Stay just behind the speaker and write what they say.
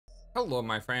Hello,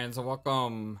 my friends, and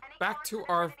welcome back to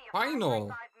our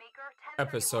final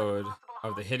episode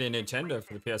of the hidden agenda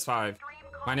for the PS5.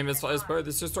 My name is FlightlessBird.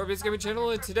 This is Story-based gaming channel,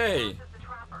 and today,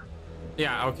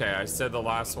 yeah, okay, I said the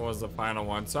last one was the final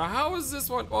one. So how is this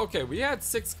one? Okay, we had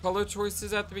 6 color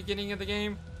choices at the beginning of the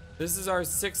game. This is our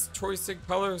 6th choice in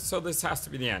color, so this has to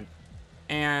be the end.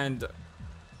 And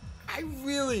I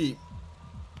really,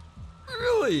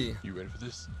 You ready for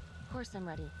this? Of course I'm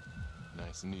ready.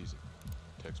 Nice and easy.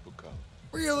 Textbook color.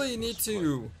 really need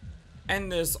to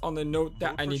end this on the note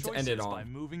that I need to end it on. By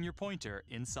moving your pointer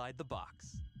inside the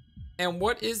box. And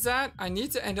what is that? I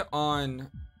need to end it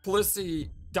on Felicity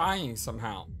dying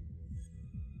somehow.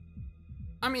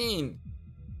 I mean,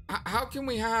 how can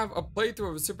we have a playthrough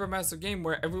of a Supermassive game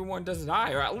where everyone doesn't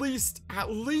die, or at least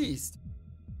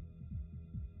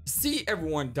see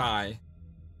everyone die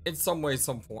in some way,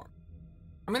 some form?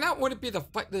 I mean, that wouldn't be the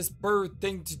FlightlessBird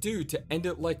thing to do, to end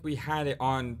it like we had it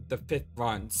on the 5th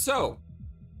run. So,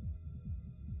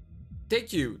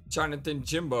 thank you, Jonathan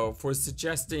Jimbo, for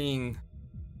suggesting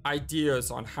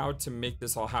ideas on how to make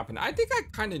this all happen. I think I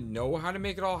kind of know how to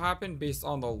make it all happen based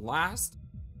on the last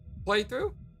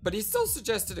playthrough, but he still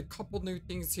suggested a couple new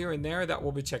things here and there that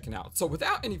we'll be checking out. So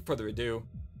without any further ado,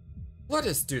 let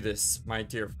us do this, my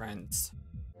dear friends.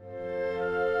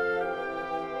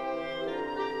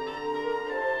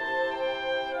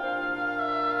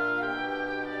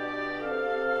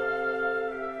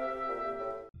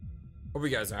 Hope you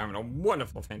guys are having a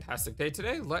wonderful, fantastic day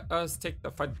today. Let us take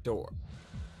the front door.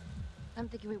 I'm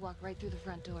thinking we walk right through the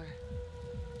front door.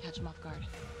 Catch him off guard.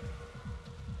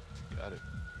 Got it.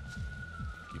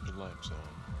 Keep the lights on.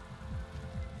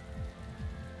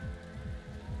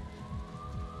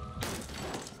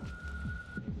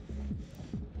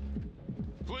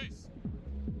 Please.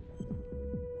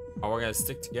 Oh, we're gonna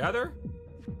stick together?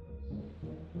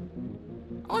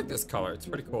 I like this color, it's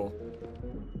pretty cool.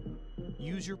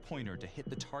 Use your pointer to hit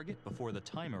the target before the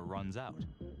timer runs out.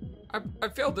 I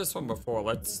failed this one before.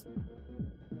 Let's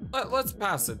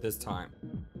pass it this time.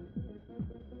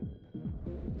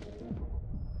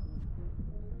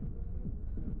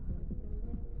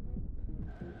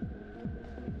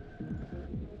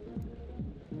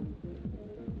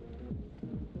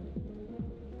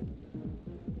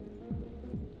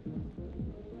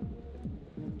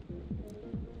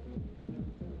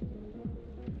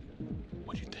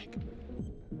 What do you think?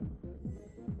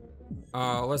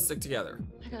 Let's stick together.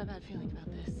 I got a bad feeling about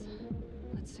this.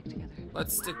 Let's stick together.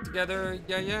 Let's stick together.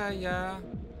 Yeah.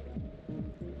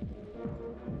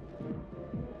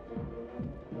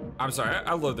 I'm sorry,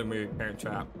 I love the movie Parent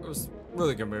Trap. It was a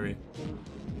really good movie.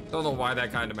 Don't know why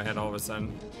that got into my head all of a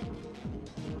sudden.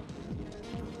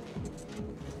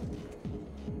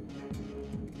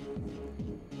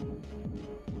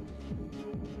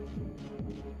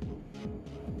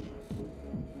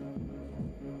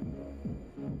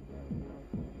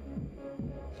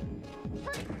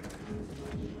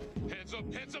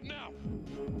 Hands up now!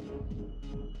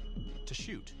 To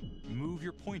shoot, move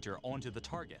your pointer onto the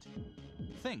target.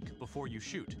 Think before you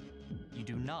shoot. You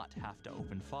do not have to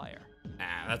open fire.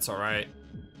 Nah, that's alright.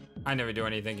 I never do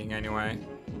any thinking anyway.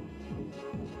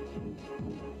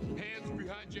 Hands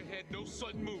behind your head, no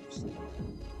sudden moves.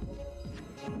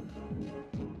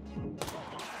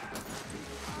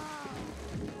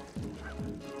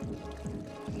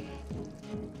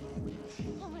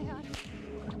 Oh my god.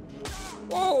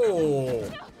 Whoa!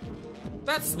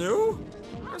 That's new?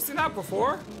 Never seen that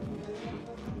before.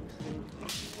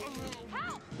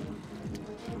 Help!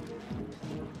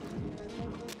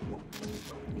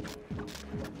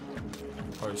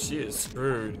 Oh, she is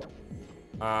screwed.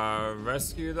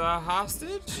 Rescue the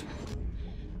hostage?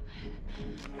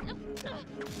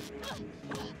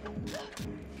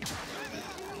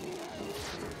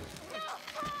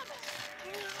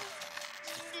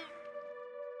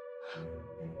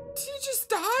 Did he just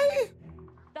die?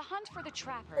 The hunt for the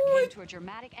trapper What? came to a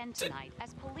dramatic end tonight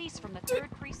as police from the 3rd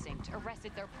Precinct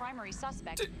arrested their primary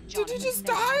suspect, Did he Jonathan just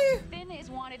Finn. die? Finn is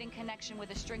wanted in connection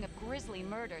with a string of grisly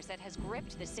murders that has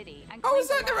gripped the city and How has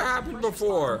claimed that the never lives of happened first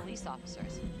before? responder police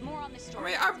officers. More on this I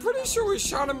story. mean, I'm pretty sure we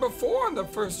shot him before on the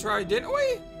first try, didn't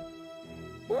we?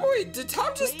 Wait, did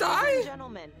Tom just Ladies die? and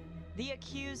gentlemen, the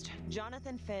accused,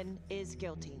 Jonathan Finn, is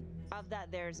guilty. Of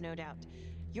that, there is no doubt.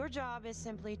 Your job is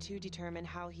simply to determine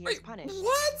how he is Wait, punished.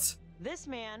 what? This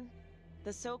man,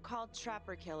 the so-called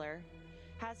trapper killer,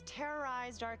 has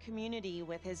terrorized our community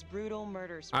with his brutal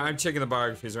murder spree. I'm checking the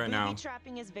biographies right now.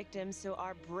 Trapping his victims, so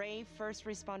our brave first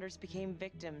responders became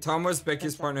victims. Tom was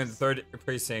Becky's themselves. partner in the 3rd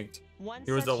precinct. One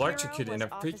He was such electrocuted hero in a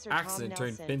was freak Officer Tom accident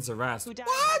during Nelson, Finn's arrest. who died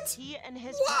What? as he and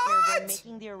his partner were What?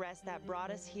 making the arrest that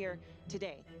brought us here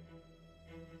today.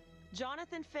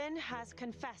 Jonathan Finn has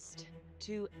confessed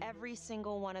to every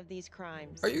single one of these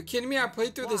crimes. Are you kidding me? I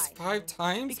played through this Why? 5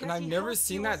 times Because and I've he never hopes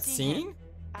seen you will that see scene? him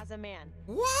as a man,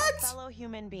 a What? fellow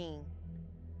human being.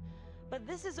 But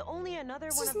this is only another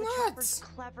This one is of the trapper's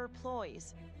nuts. clever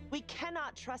ploys. We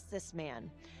cannot trust this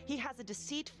man. He has a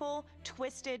deceitful,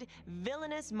 twisted,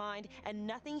 villainous mind, and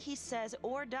nothing he says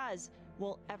or does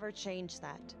will ever change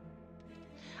that.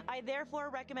 I therefore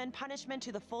recommend punishment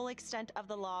to the full extent of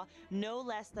the law, no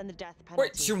less than the death penalty.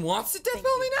 Wait, she wants the death Thank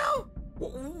penalty you. now?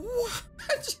 What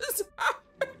just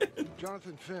happened?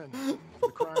 Jonathan Finn, for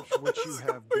the crimes for which you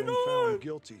have been found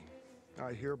guilty,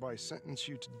 I hereby sentence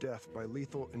you to death by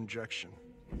lethal injection.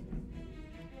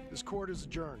 This court is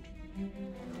adjourned.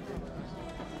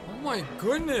 Oh my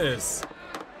goodness.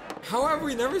 How have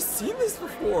we never seen this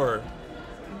before?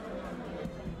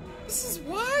 This is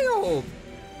wild.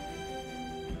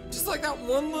 Just like that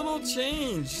one little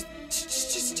change.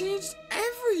 Just changed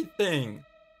everything.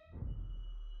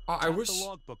 Oh, I Tap wish the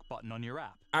logbook button on your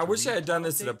app. I to wish I read had done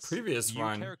plot this in a updates, previous view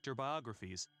run. character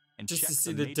biographies, and Just check to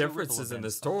see the the major ripple differences in the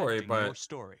events story, affecting your but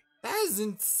story. that is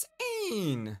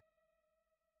insane.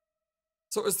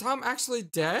 So is Tom actually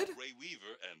dead? Ray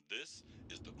Weaver, and this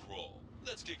is The Crawl.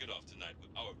 Let's kick it off tonight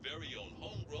with our very own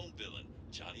homegrown villain,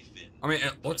 Johnny Finn. I mean,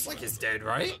 it looks like he's dead,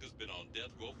 right? Sucker's been on death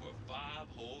row for 5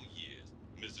 whole years.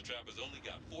 Mr. Trapper's only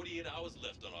got 48 hours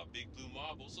left on our big blue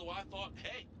marble, so I thought,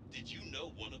 hey, did you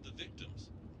know one of the victims?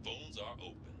 Phones are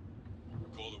open.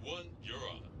 Caller 1, you're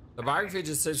on. The biography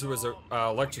just says he was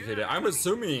electrocuted. I'm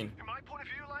assuming In my point of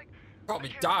view, like, probably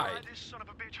I can't died. ride this son of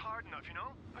a bitch hard enough, you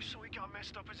know? I saw he got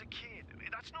messed up as a kid.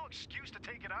 That's no excuse to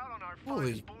take it out on our Holy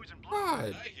finest boys in blue.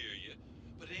 God. I hear you,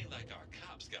 but it ain't like our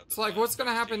cops got the It's like, what's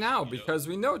gonna happen now? Because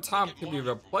we know Tom can be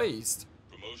replaced.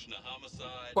 Promotion to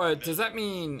homicide. But does that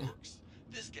mean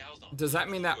This gal's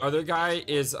on that other guy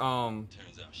is Turns out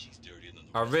she's dirtier than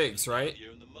the rest of Riggs, us right? out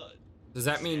here in the mud. Does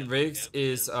that mean Riggs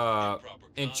is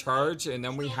in charge and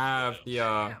then we have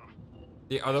the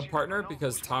other partner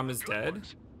because Tom is dead?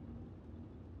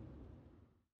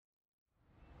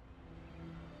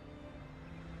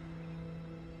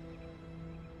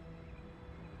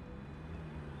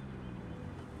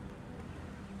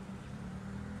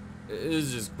 It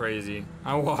is just crazy.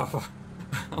 I'm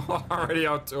already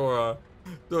out to a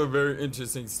very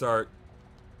interesting start.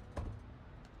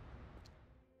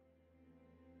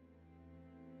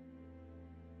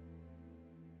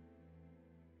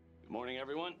 Good morning,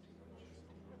 everyone.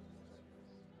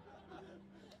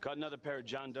 Caught another pair of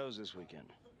John Does this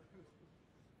weekend.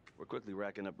 We're quickly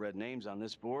racking up red names on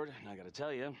this board, and I gotta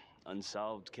tell you,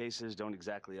 unsolved cases don't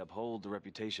exactly uphold the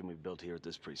reputation we've built here at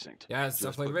this precinct. Yeah, it's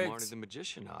Just definitely put Marty Riggs. the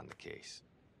magician on the case.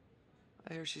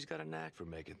 I hear she's got a knack for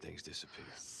making things disappear.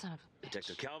 Son of a bitch.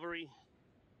 Detective Calvary,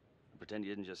 pretend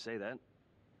you didn't just say that.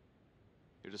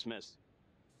 You're dismissed.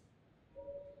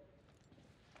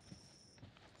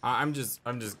 I'm just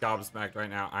gobsmacked right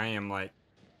now. I am like,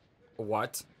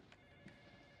 what?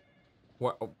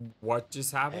 What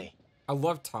just happened? Hey. I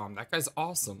love Tom. That guy's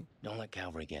awesome. Don't let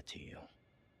Calvary get to you.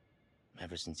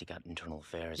 Ever since he got internal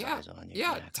affairs Yeah, eyes on you,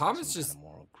 yeah, he acts Tom like is some just kind of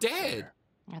moral dead. crusader.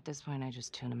 At this point, I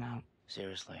just tune him out.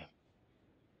 Seriously.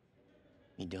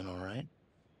 You doing all right?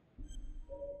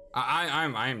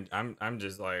 I'm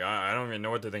just like I don't even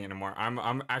know what to think anymore.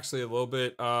 I'm actually a little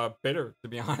bit bitter, to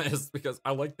be honest, because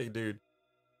I like the dude.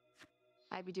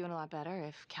 I'd be doing a lot better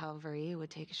if Calvary would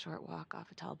take a short walk off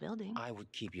a tall building. I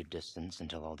would keep your distance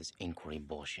until all this inquiry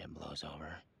bullshit blows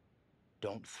over.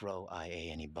 Don't throw IA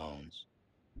any bones.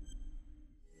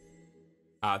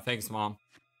 Thanks, Mom.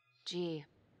 Gee,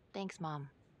 thanks, Mom.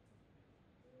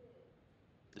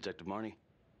 Detective Marnie.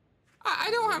 I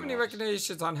don't have any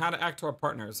recommendations on how to act to our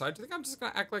partner, so I think I'm just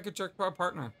gonna act like a jerk to our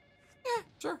partner. Yeah,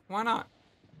 sure, why not?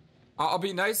 I'll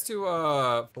be nice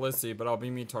to Felicity, but I'll be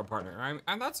mean to our partner.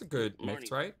 And that's a good mix,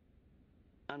 Marnie. right?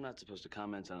 I'm not supposed to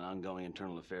comment on an ongoing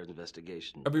internal affairs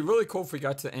investigation. It'd be really cool if we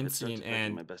got to the end It starts scene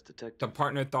affecting my and best detective. the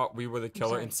partner thought we were the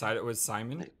killer, sorry. inside it was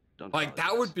Simon. Hey, don't Like, that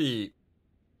apologize. would be...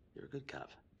 You're a good cop.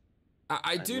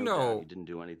 I have do no doubt know you didn't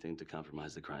do anything to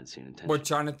compromise the crime scene intentionally. what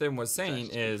Jonathan was saying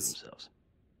Facts speak for is themselves.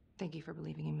 Thank you for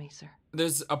believing in me, sir.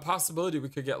 there's a possibility we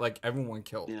could get, like, everyone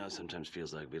killed. You know, it sometimes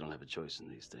feels like we don't have a choice in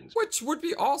these things. Which would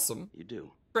be awesome, You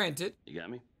do. granted. You got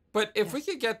me? But if we Yes,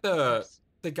 could get of the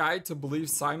course. guy to believe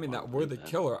Simon that we're the that.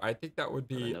 killer, I think that would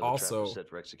But I be know the also trapper's set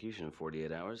for execution in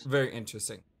 48 hours. very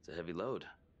interesting. It's a heavy load.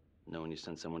 Knowing you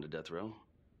send someone to death row.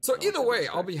 So Well, either it's a way, good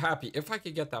I'll start. be happy if I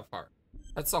could get that far.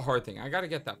 That's the hard thing. I gotta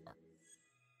get that far.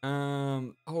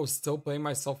 Oh, still blame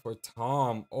myself for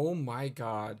Tom. Oh my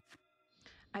god.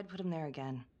 I'd put him there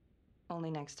again. Only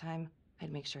next time,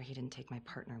 I'd make sure he didn't take my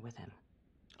partner with him.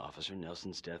 Officer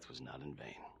Nelson's death was not in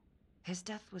vain. His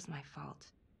death was my fault.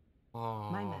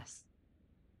 Aww. My mess.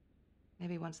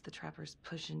 Maybe once the trappers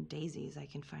push in daisies, I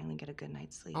can finally get a good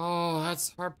night's sleep. Oh, that's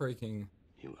heartbreaking.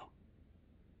 You will.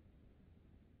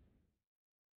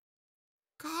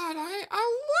 God, I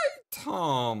like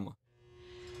Tom.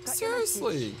 Got your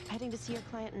Seriously. message. Heading to see your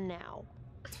client now.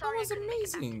 Tom was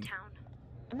amazing.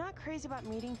 I'm not crazy about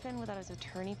meeting Finn without his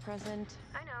attorney present.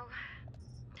 I know.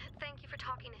 Thank you for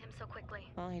talking to him so quickly.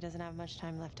 Well, he doesn't have much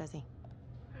time left, does he?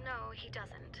 No, he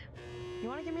doesn't. You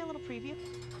want to give me a little preview?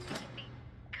 Be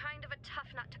kind of a tough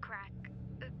nut to crack.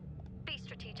 Be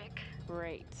strategic.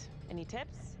 Great. Any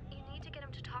tips? You need to get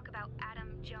him to talk about Adam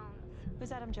Jones.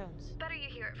 Who's Adam Jones? Better you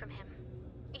hear it from him.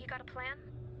 You got a plan?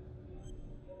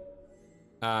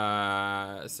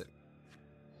 So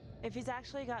If he's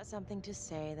actually got something to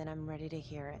say, then I'm ready to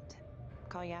hear it.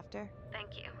 Call you after?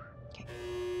 Thank you. Okay.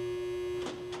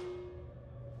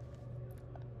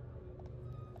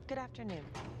 Good afternoon.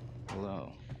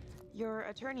 Hello. Your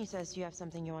attorney says you have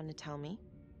something you want to tell me.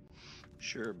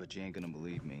 Sure, but you ain't gonna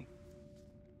believe me.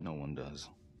 No one does.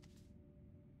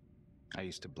 I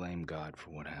used to blame God for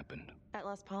what happened. At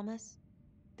Las Palmas?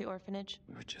 The orphanage?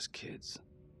 We were just kids.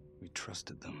 We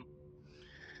trusted them.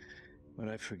 But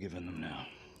I've forgiven them now.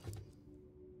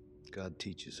 God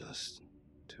teaches us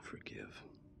to forgive.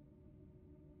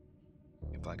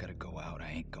 If I gotta go out, I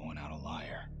ain't going out a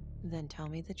liar. Then tell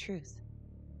me the truth.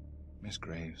 Miss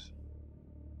Graves,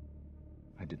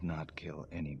 I did not kill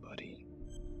anybody.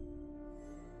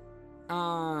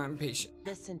 I'm patient.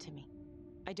 Listen to me.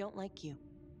 I don't like you.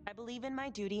 I believe in my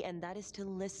duty, and that is to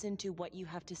listen to what you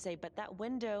have to say, but that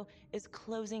window is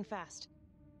closing fast.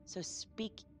 So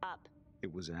speak up.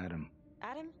 It was Adam.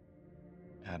 Adam?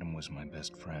 Adam was my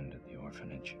best friend at the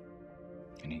orphanage,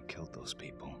 and he killed those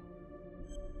people.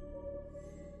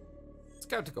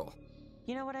 Skeptical.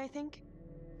 You know what I think?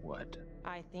 What?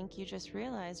 I think you just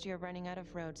realized you're running out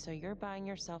of road, so you're buying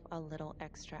yourself a little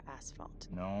extra asphalt.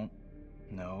 No.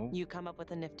 No. You come up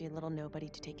with a nifty little nobody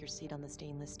to take your seat on the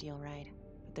stainless steel ride.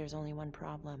 But there's only one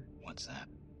problem. What's that?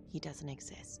 He doesn't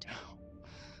exist.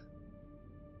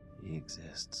 He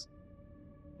exists.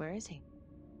 Where is he?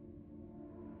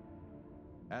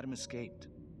 Adam escaped,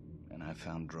 and I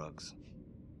found drugs.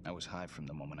 I was high from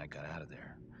the moment I got out of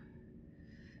there.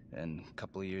 And a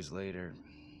couple of years later,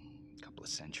 a couple of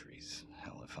centuries,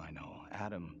 hell if I know,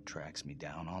 Adam tracks me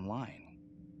down online.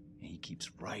 And he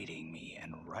keeps writing me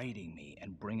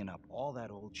and bringing up all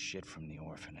that old shit from the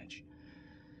orphanage.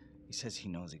 He says he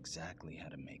knows exactly how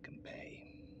to make him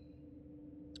pay.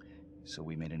 So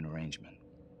we made an arrangement.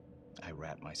 I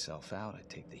rat myself out, I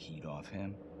take the heat off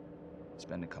him,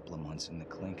 spend a couple of months in the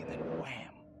clink, and then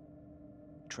wham!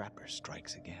 Trapper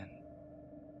strikes again.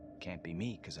 Can't be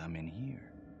me, 'cause I'm in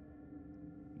here.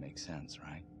 Makes sense,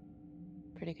 right?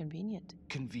 Pretty convenient.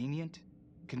 Convenient?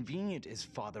 Convenient is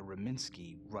Father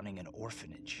Raminsky running an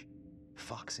orphanage.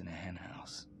 Fox in a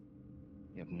henhouse.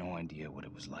 You have no idea what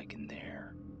it was like in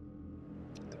there.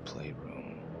 The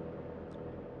playroom.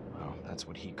 Well, that's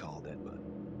what he called it, but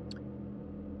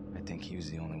I think he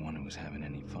was the only one who was having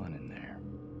any fun in there.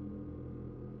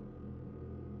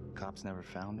 Cops never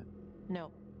found it?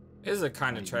 No. It is a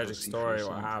kind of tragic story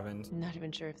what happened. Not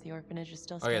even sure if the orphanage is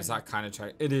still Okay, it's not kind of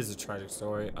tragic. It is a tragic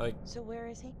story. Like, so where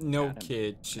is he? No Adam.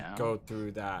 kid should Now? go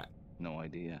through that. No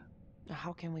idea.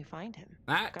 How can we find him?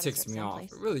 That Gotta ticks start me off.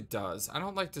 someplace. It really does. I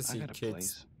don't like to I see got a kids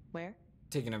place. Where?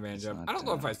 taken advantage It's of. not, I don't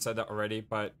know if I said that already,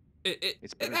 but it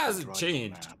better to hasn't draw your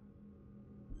changed. map.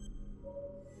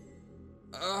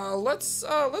 Let's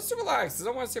relax. I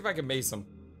want to see if I can mace him.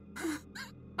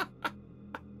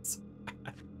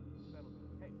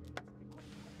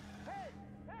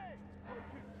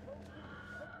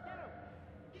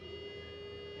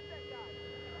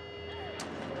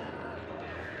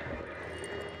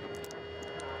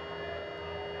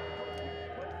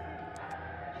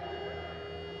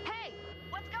 Hey,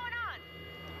 what's going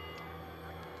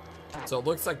on? So it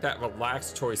looks like that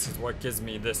relaxed choice is what gives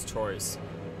me this choice.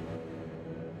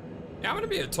 Yeah, I'm gonna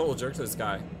be a total jerk to this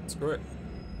guy. Screw it.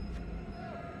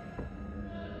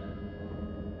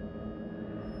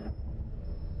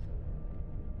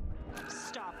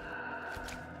 Stop.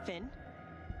 Finn,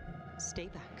 stay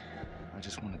back. I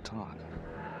just want to talk.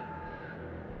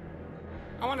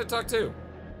 I want to talk too.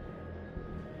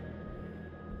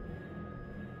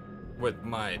 With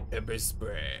my pepper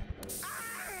spray.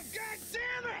 Ah, God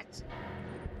damn it!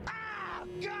 Ah,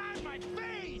 God, my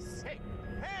face! Hey,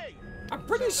 hey! I'm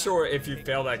pretty sure if you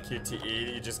fail that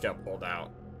QTE, you just get pulled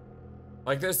out.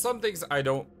 Like, there's some things I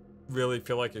don't really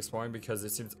feel like exploring because it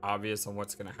seems obvious on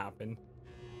what's gonna happen.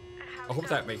 I hope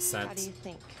that makes sense. How do you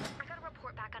think? I got a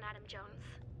report back on Adam Jones.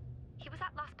 He was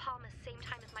at Las Palmas same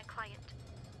time as my client,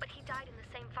 but he died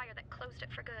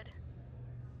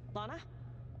Lana,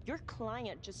 your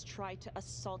client just tried to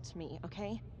assault me,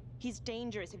 okay? He's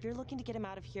dangerous. If you're looking to get him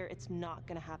out of here, it's not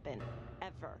gonna happen.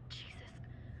 Ever. Jesus.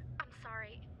 I'm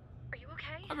sorry. Are you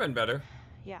okay? I've been better.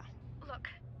 Yeah. Look,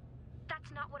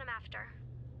 that's not what I'm after.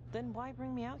 Then why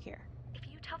bring me out here? If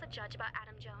you tell the judge about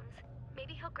Adam Jones,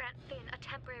 maybe he'll grant Finn a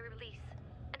temporary release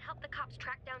and help the cops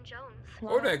track down Jones.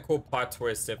 What would be a cool plot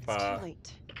twist if It's too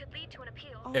late. It could lead to an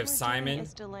appeal. All we're if doing Simon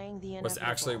is delaying the was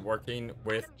actually inevitable. working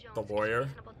with Adam Jones the is lawyer?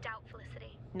 reasonable doubt,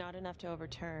 Felicity. Not enough to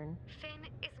overturn. Finn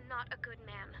is not a good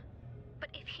man. But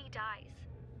if he dies,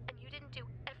 and you didn't do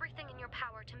everything in your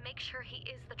power to make sure he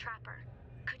is the trapper,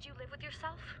 could you live with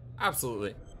yourself?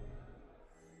 Absolutely.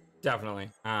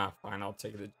 Definitely. Ah, fine. I'll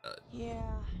take it. Yeah.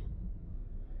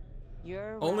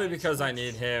 You're Only right. because I Let's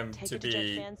need him take to it to Judge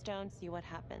be Vanstone, see what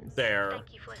happens. there.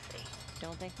 Thank you, Felicity.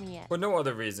 Don't thank me yet. For no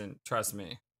other reason. Trust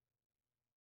me.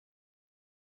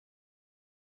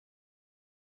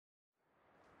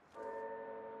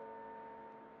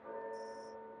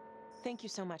 Thank you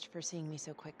so much for seeing me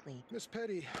so quickly. Miss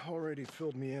Petty already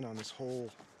filled me in on this whole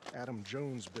Adam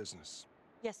Jones business.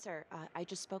 Yes, sir. I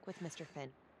just spoke with Mr. Finn.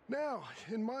 Now,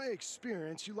 in my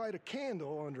experience, you light a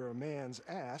candle under a man's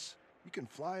ass, you can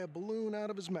fly a balloon out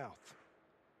of his mouth.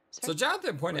 So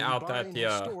Jonathan pointed Are you out that buying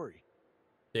his story?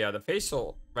 the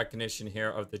facial recognition here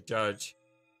of the judge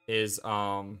is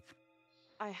I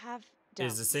have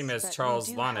is the same as doubts, but Charles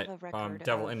we do have Lonnet a from record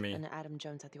Devil of in Me. an Adam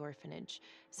Jones at the orphanage,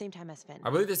 same time as Finn. I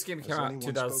believe this game Has came out in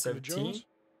anyone spoken to 2017 Jones?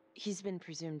 He's been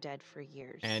presumed dead for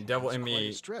years. and Devil That's in quite Me,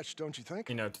 a stretch, don't you think?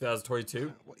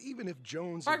 2022. Well, even if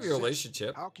Jones 5-year exists,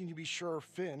 relationship. how can you be sure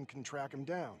Finn can track him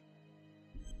down?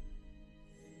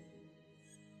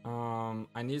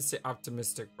 I need to say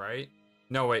optimistic, right?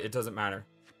 No, wait, it doesn't matter.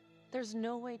 There's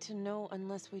no way to know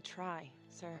unless we try,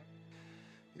 sir.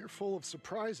 You're full of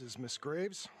surprises, Miss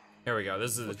Graves. Here we go.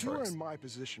 This is the If you were choice. in my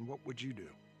position, what would you do?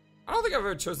 I don't think I've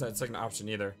ever chosen that second option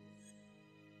either.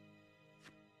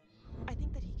 I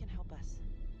think that he can help us.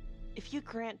 If you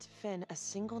grant Finn a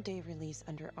single-day release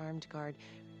under armed guard,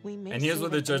 we may And here's save where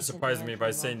the an judge innocent surprised man me from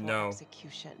by saying wrongful no.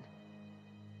 Execution.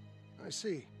 I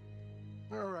see.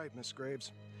 All right, Miss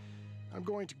Graves. I'm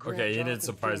going to grant Okay, he Jonathan didn't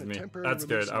surprise Finn a me. temporary That's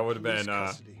release good. I in would have police been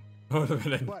custody. I would have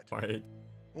been But- annoyed.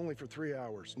 Only for 3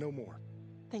 hours, no more.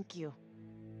 Thank you.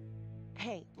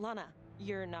 Hey, Lana,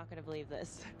 you're not gonna believe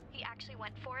this. He actually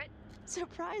went for it?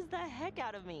 Surprised the heck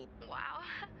out of me. Wow.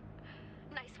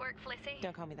 Nice work, Felicity.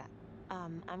 Don't call me that.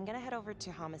 I'm gonna head over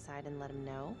to Homicide and let him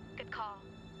know. Good call.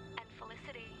 And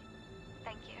Felicity,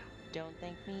 thank you. Don't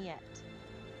thank me yet.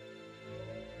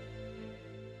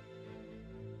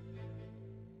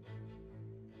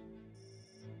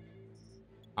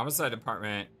 Homicide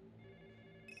department.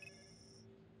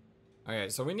 Okay,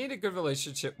 so we need a good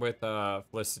relationship with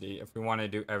Felicity if we want to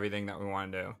do everything that we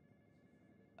want to do.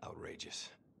 Outrageous.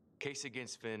 Case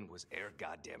against Finn was air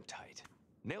goddamn tight.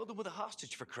 Nailed him with a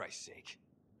hostage, for Christ's sake.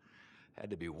 Had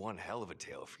to be one hell of a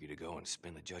tale for you to go and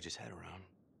spin the judge's head around.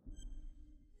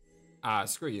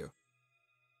 Screw you.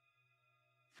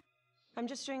 I'm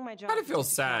just doing my job. Kind of for feel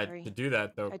Detective sad Calvary. to do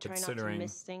that though, I try not to considering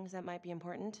miss things that might be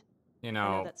important. you I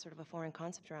know know that's sort of a foreign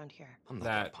concept around here. I'm not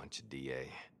gonna punch a DA.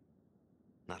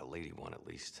 Not a lady one, at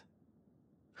least.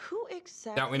 Who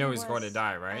exactly that we know he's going to was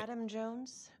die, right? Adam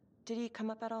Jones? Did he come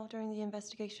up at all during the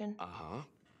investigation? Uh-huh.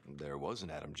 There was an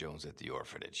Adam Jones at the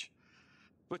orphanage.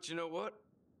 But you know what?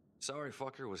 Sorry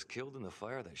fucker was killed in the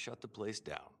fire that shut the place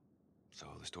down. So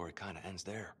the story kind of ends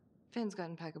there. Finn's got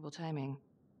impeccable timing.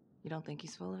 You don't think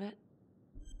he's full of it?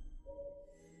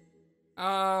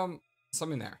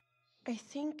 Something there. I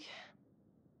think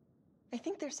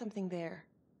there's something there.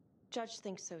 Judge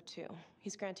thinks so too.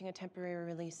 He's granting a temporary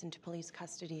release into police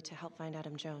custody to help find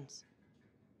Adam Jones.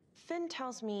 Finn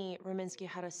tells me Rominsky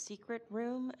had a secret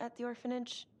room at the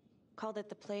orphanage. Called it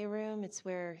the playroom. It's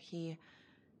where he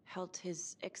held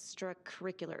his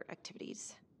extracurricular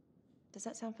activities. Does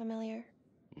that sound familiar?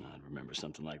 I'd remember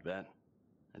something like that.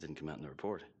 That didn't come out in the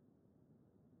report.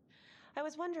 I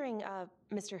was wondering,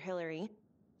 Mr. Hillary,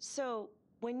 so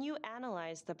when you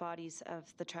analyzed the bodies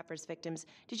of the trapper's victims,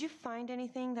 did you find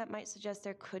anything that might suggest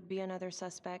there could be another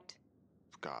suspect?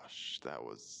 Gosh, that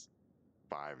was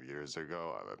 5 years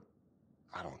ago.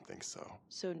 I don't think so.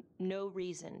 So no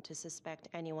reason to suspect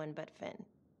anyone but Finn.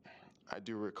 I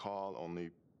do recall only,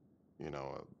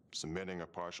 submitting a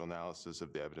partial analysis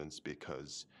of the evidence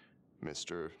because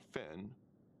Mr. Finn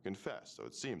confessed, so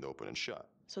it seemed open and shut.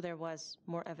 So there was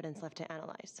more evidence left to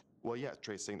analyze. Well, yeah,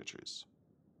 trace signatures.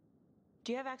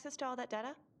 Do you have access to all that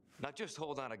data? Now just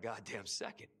hold on a goddamn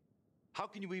second. How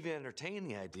can you even entertain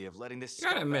the idea of letting this You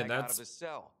gotta admit, scumbag out that's of his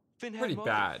cell? Finn had pretty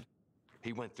motive. bad.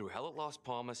 He went through hell at Las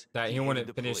Palmas. That he hated wouldn't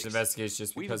the finish the police. investigation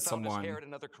just We even because found his someone, hair at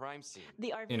another crime scene.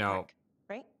 The RV you know, park,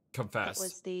 right? confessed. That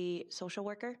was the social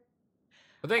worker.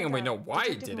 I think And, we know why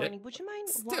he Detective did Marnie, it. would you mind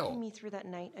Still. walking me through that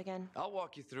night again? I'll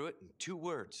walk you through it in 2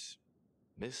 words.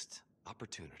 Missed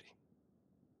opportunity.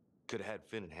 Could have had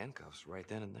Finn in handcuffs right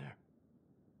then and there.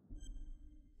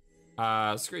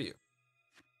 Screw you.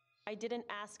 I didn't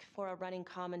ask for a running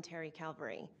commentary,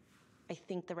 Calvary. I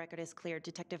think the record is clear.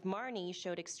 Detective Marnie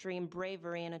showed extreme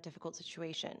bravery in a difficult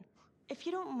situation. If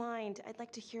you don't mind, I'd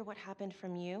like to hear what happened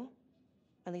from you.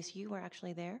 At least you were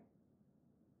actually there.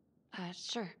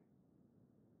 Sure.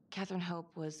 Catherine Hope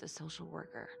was a social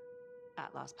worker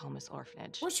at Las Palmas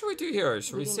Orphanage. What should we do here?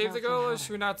 Should we didn't save know the if we girl or had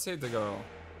should we not save the girl?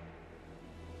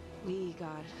 We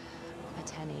got a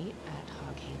 10-8 at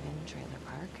Hog Haven Trailer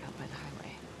Park out by the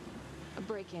highway. A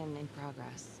break-in in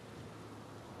progress.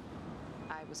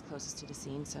 I was closest to the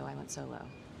scene, so I went solo.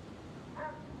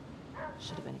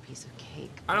 Should have been a piece of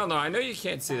cake. I don't know. I know you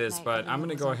can't see this, but I'm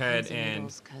gonna go ahead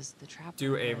and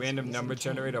do a random number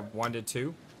generator of 1 to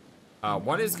 2.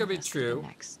 1 is gonna be true.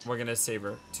 We're gonna save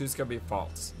her. 2 is gonna be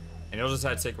false. And you'll just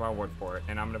have to take my word for it.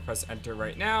 And I'm gonna press enter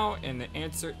right now. And the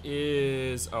answer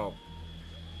is,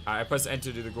 I pressed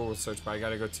enter to do the Google search, but I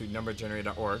gotta go to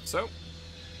numbergenerator.org. So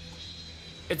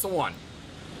it's a 1.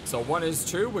 So 1 is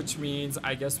true, which means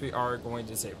I guess we are going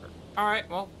to save her. All right.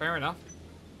 Well, fair enough.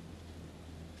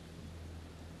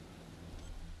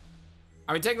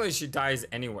 I mean, technically she dies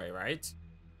anyway, right?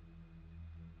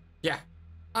 Yeah.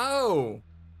 Oh.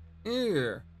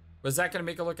 Ew. Was that gonna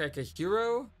make her look like a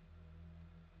hero?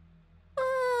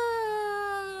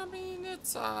 I mean,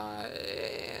 it's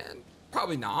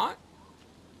probably not.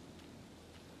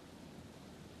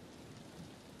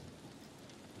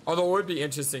 Although it would be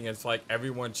interesting if like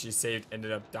everyone she saved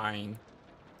ended up dying.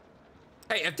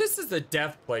 Hey, if this is the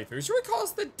death playthrough, should we call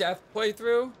this the death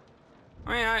playthrough?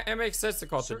 I mean, it makes sense to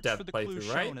call it the death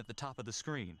playthrough, right? Shown at the top of the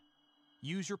screen.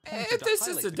 Use your pointer If to this is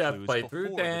highlight the the death clues playthrough,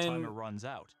 before the then timer runs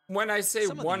out. when I say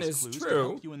Some of 1 these is clues could true,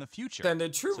 help you in the future, then the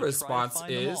true so try to response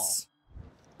find them all. is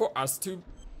for us to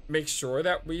make sure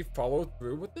that we follow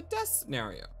through with the death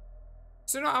scenario.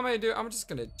 So you know what I'm gonna do? I'm just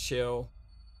gonna chill.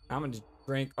 I'm gonna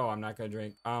drink. Oh, I'm not gonna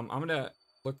drink. I'm gonna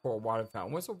look for a water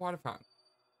fountain. Where's a water fountain?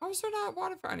 How is there not a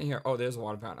water fountain here? Oh, there's a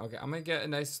water fountain. Okay, I'm gonna get a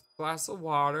nice glass of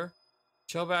water.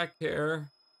 Chill back here.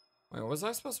 Wait, was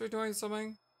I supposed to be doing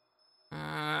something?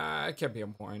 It can't be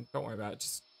important. Don't worry about it.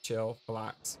 Just chill,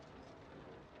 relax.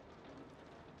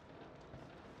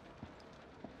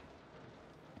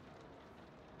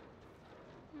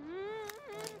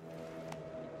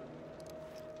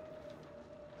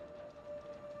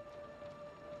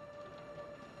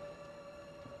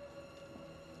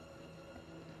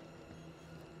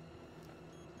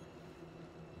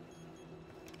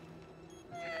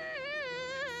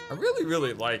 I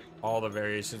really like all the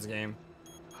variations game.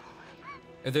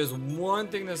 If there's one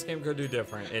thing this game could do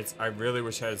different, it's I really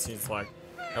wish I had scene select.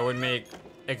 That would make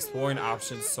exploring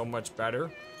options so much better.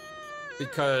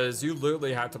 Because you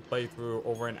literally have to play through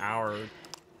over an hour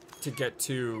to get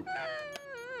to,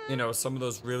 you know, some of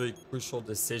those really crucial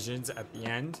decisions at the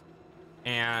end.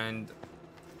 And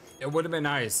it would have been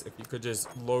nice if you could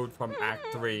just load from Act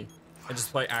 3 and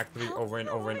just play Act 3 over and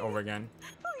over and over again.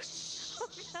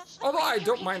 Although I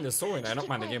don't mind the story and I don't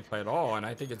mind the gameplay at all, and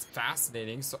I think it's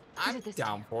fascinating, so I'm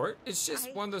down for it. It's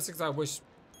just one of those things I wish,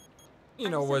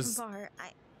 you know, was. I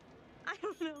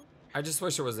don't know. I just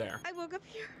wish it was there. I woke up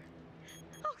here.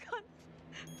 Oh God!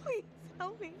 Please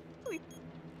help me, please.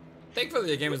 Thankfully,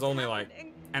 the game is only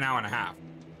like an hour and a half,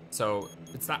 so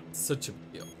it's not such a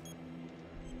big deal.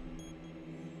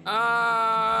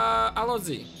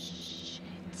 Allons-y.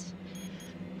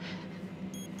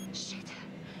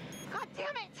 God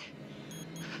damn it!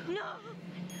 No!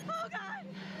 Oh God!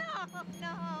 No!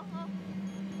 No!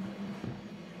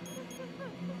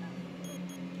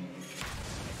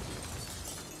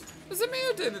 Does it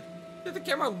mean did the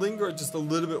camera linger just a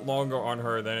little bit longer on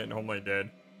her than it normally did?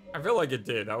 I feel like it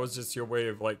did. That was just your way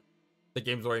of like the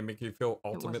game's way of making you feel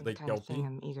ultimately guilty.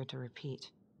 I'm eager to repeat.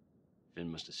 Finn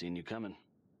must have seen you coming.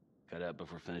 Cut out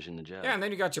before finishing the job. Yeah, and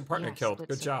then you got your partner killed. Split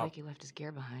Good so job. quick he left his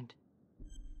gear behind.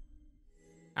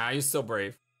 You're still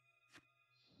brave.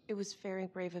 It was very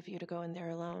brave of you to go in there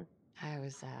alone. I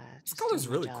was, This color's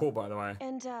really cool, by the way.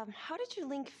 And, how did you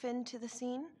link Finn to the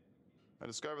scene? I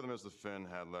discovered that Mr. Finn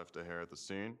had left a hair at the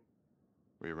scene.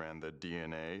 We ran the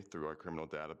DNA through our criminal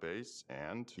database,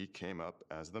 and he came up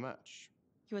as the match.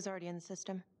 He was already in the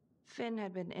system. Finn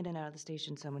had been in and out of the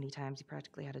station so many times he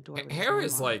practically had a door. with his Hair name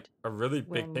is on like it. a really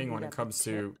big thing we when it got the comes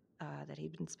to tip, that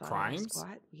he'd been spotted crimes. in the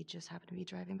squat. We just happened to be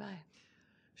driving by.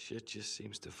 Shit just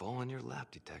seems to fall in your lap,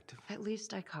 detective. At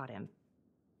least I caught him.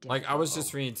 Like, I was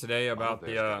just reading today about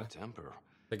the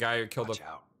guy who killed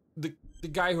the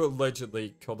guy who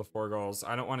allegedly killed the 4 girls.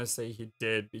 I don't want to say he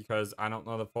did because I don't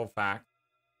know the full fact.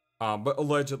 But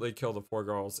allegedly killed the 4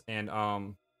 girls, and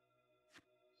I'm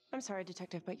sorry,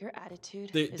 Detective, but your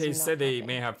attitude they said they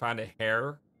may have found a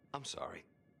hair. I'm sorry.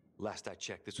 Last I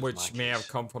checked, this was which my may case. have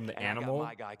come from the And I got animal,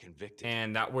 my guy convicted.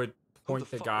 and that would Who point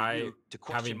the fuck are guy you to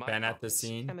question having my been at the competence?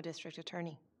 scene. I'm a district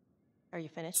attorney. Are you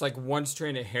finished? It's like one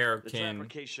strand of hair The trapper can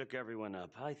case shook everyone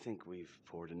up. I think we've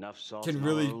poured enough salt. can in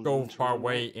really our own go wounds for far one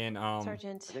way night. in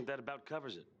Sergeant. I think that about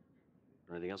covers it.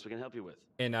 Or anything else we can help you with?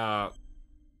 in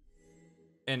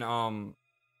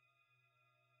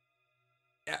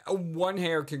one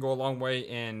hair can go a long way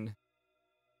in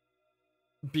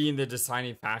being the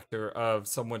deciding factor of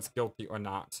someone's guilty or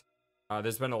not.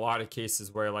 There's been a lot of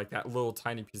cases where like that little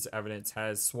tiny piece of evidence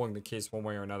has swung the case one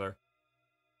way or another.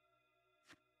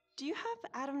 Do you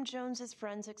have Adam Jones's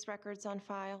forensics records on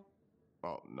file?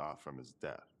 Well, not from his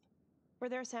death. Were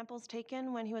there samples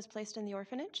taken when he was placed in the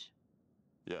orphanage?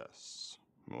 Yes,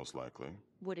 most likely.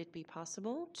 Would it be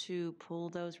possible to pull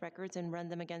those records and run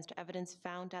them against evidence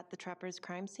found at the trapper's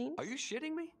crime scene? Are you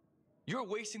shitting me? You're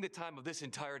wasting the time of this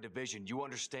entire division, you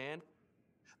understand?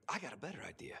 I got a better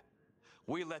idea.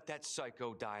 We let that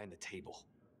psycho die on the table.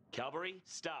 Calvary,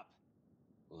 stop.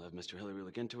 We'll have Mr. Hillary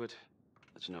look into it.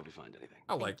 Let you know if we find anything.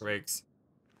 I like Riggs.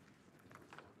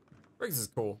 Riggs is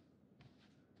cool.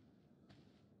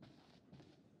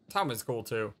 Tom is cool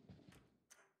too.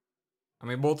 I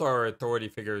mean, both our authority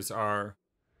figures are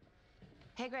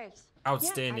Hey, Graves.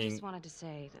 outstanding. I just wanted to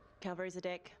say that Calvary's a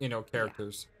dick. You know,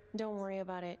 characters. Don't worry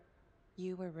about it.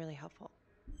 You were really helpful.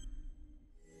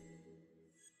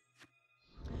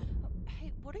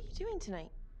 Hey, what are you doing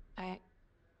tonight?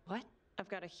 What? I've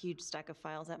got a huge stack of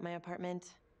files at my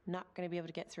apartment. Not gonna be able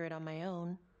to get through it on my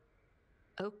own.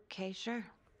 Okay, sure.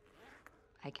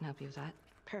 I can help you with that.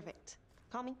 Perfect.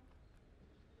 Call me.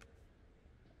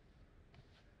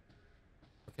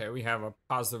 Okay, we have a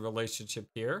positive relationship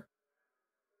here.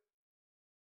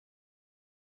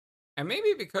 And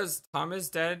maybe because Tom is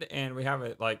dead and we have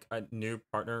a new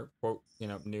partner, quote, you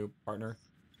know, new partner.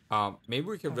 Maybe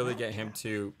we could really get him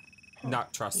to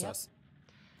not trust us.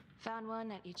 Found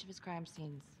one at each of his crime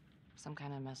scenes. Some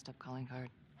kind of messed up calling card.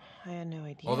 I had no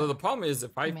idea. Although the problem is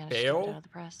if I managed to keep it out fail of the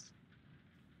press.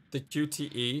 the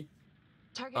QTE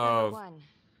Target number of 1,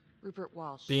 Rupert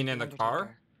Walsh, being in the car,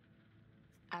 Undertaker.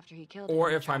 After he killed or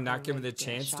him, if I'm not Trapper given the rigged a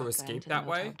chance to shotgun escape the that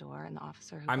way, motel door, and the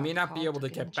officer who I got may the not call be able to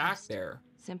took it in get the back chest. there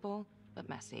Simple but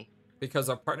messy. because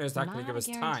our partner is not going to Not give a us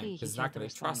time. guarantee He's he not killed the going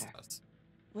to trust responder. us.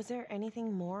 Was there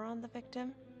anything more on the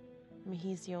victim? I mean,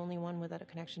 he's the only one without a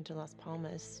connection to Las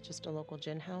Palmas, just a local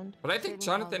gin hound. But I think Didn't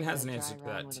Jonathan call it has a an dry answer to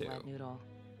run that with a too. wet noodle.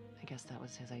 I guess that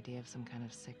was his idea of some kind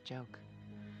of sick joke.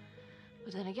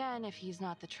 But then again, if he's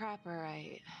not the trapper,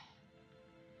 God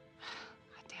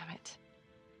damn it.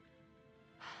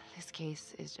 This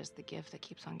case is just the gift that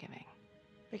keeps on giving.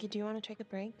 Ricky, do you want to take a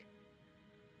break?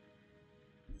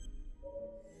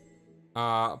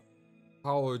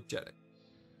 Apologetic.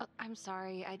 I'm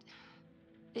sorry.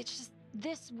 It's just,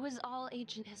 this was all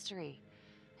ancient history.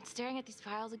 And staring at these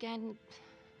files again,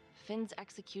 Finn's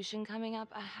execution coming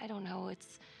up, I don't know.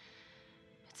 It's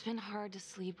been hard to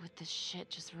sleep with this shit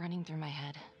just running through my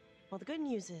head. Well, the good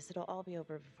news is it'll all be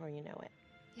over before you know it.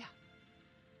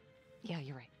 Yeah,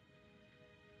 you're right.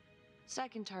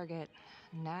 Second target,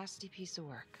 nasty piece of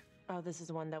work. Oh, this is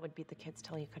the one that would beat the kids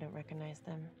till you couldn't recognize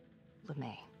them.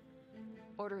 LeMay.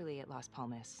 Orderly at Las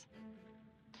Palmas.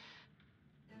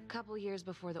 A couple years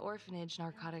before the orphanage,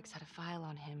 narcotics had a file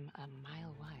on him a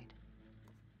mile wide.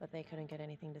 But they couldn't get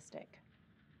anything to stick.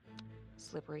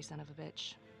 Slippery son of a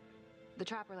bitch. The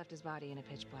trapper left his body in a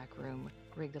pitch black room,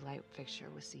 rigged a light fixture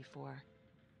with C4.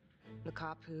 The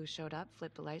cop who showed up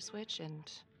flipped the light switch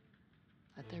and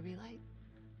let there be light.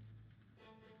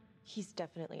 He's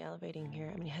definitely elevating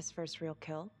here. I mean, his first real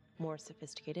kill, more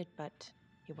sophisticated, but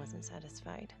he wasn't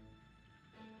satisfied.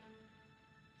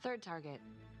 Third target,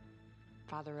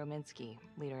 Father Rominsky,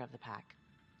 leader of the pack.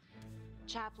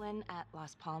 Chaplain at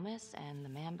Las Palmas and the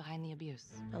man behind the abuse.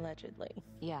 Allegedly.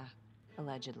 Yeah,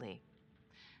 allegedly.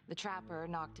 The trapper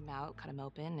knocked him out, cut him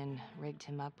open, and rigged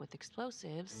him up with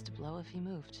explosives to blow if he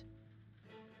moved.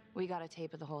 We got a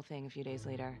tape of the whole thing a few days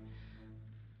later.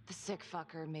 The sick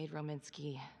fucker made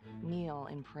Rominsky kneel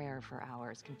in prayer for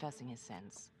hours, confessing his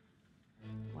sins.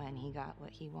 When he got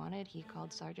what he wanted, he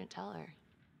called Sergeant Teller.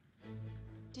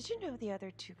 Did you know the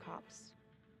other two cops?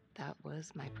 That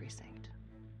was my precinct.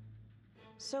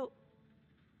 So,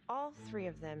 all three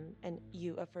of them, and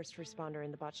you, a first responder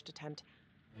in the botched attempt,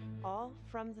 all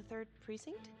from the 3rd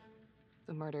precinct?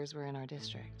 The murders were in our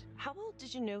district. How well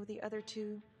did you know the other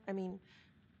two I mean,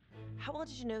 how well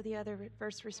did you know the other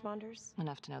first responders?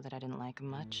 Enough to know that I didn't like them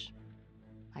much.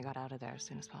 I got out of there as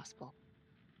soon as possible.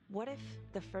 What if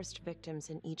the first victims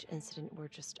in each incident were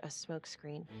just a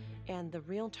smokescreen, and the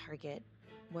real target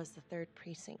was the 3rd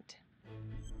precinct?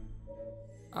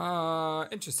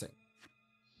 Interesting.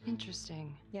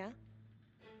 Interesting. Yeah?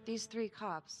 These 3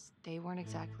 cops, they weren't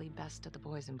exactly best of the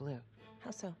boys in blue.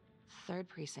 How so? 3rd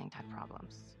precinct had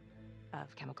problems.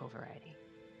 Of chemical variety.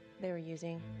 They were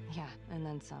using? Yeah, and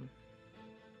then some.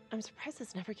 I'm surprised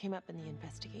this never came up in the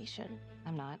investigation.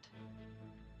 I'm not.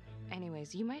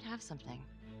 Anyways, you might have something.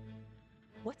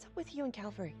 What's up with you and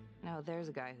Calvary? No, there's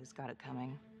a guy who's got it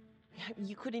coming.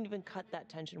 You couldn't even cut that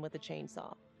tension with a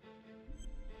chainsaw.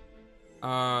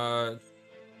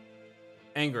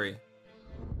 Angry.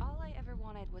 All I ever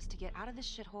wanted was to get out of this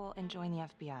shithole and join the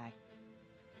FBI.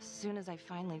 As soon as I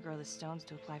finally grow the stones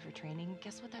to apply for training,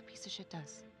 guess what that piece of shit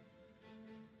does?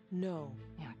 No.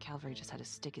 Yeah, Calvary just had to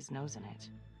stick his nose in it.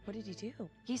 What did he do?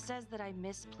 He says that I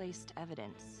misplaced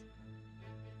evidence.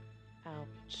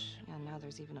 Ouch. Yeah, now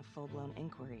there's even a full-blown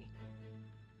inquiry.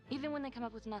 Even when they come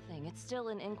up with nothing, it's still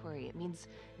an inquiry. It means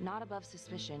not above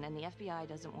suspicion, and the FBI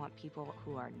doesn't want people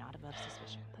who are not above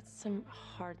suspicion. That's some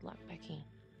hard luck, Becky.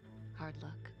 Hard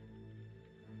luck?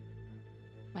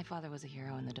 My father was a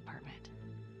hero in the department.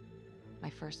 My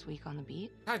first week on the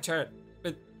beat. Hi, Chad.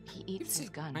 But he eats his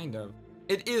gun. Kind of.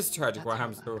 It is tragic what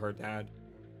happens to her dad.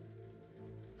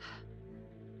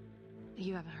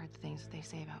 You haven't heard the things that they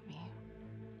say about me.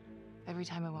 Every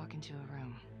time I walk into a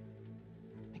room,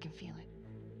 I can feel it.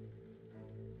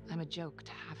 I'm a joke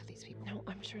to half of these people. No,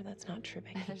 I'm sure that's not true,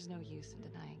 Becky. There's no use in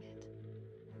denying it.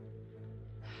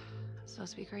 I'm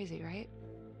supposed to be crazy, right?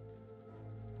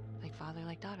 Like father,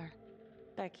 like daughter.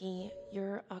 Becky,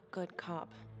 you're a good cop.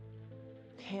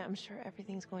 Okay, I'm sure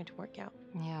everything's going to work out.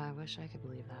 Yeah, I wish I could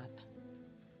believe that.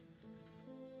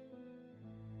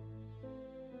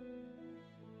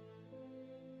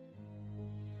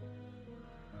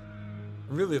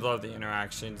 Really love the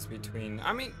interactions between,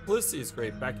 I mean, Felicity is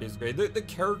great, Becky is great. The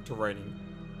character writing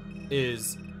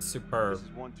is superb. This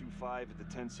is 125 at the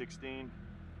 1016.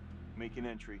 Make an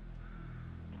entry.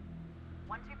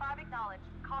 125 acknowledged.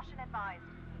 Caution advised.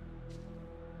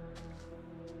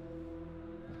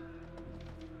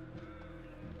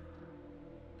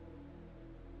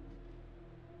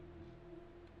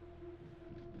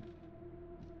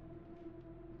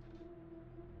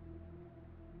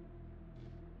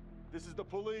 This is the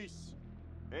police.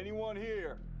 Anyone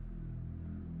here?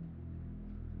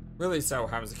 Really sad what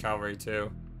happens to Calvary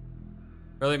too.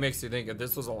 Really makes you think if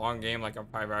this was a long game, like a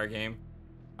 5-hour game,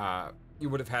 you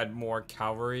would have had more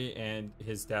Calvary and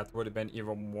his death would have been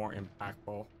even more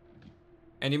impactful.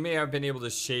 And you may have been able to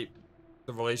shape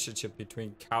the relationship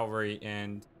between Calvary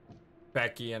and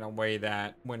Becky in a way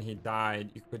that when he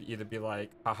died, you could either be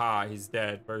like, haha, he's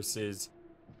dead, versus,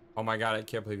 oh my god, I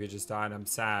can't believe he just died, I'm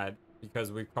sad.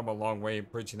 Because we've come a long way in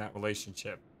bridging that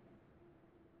relationship.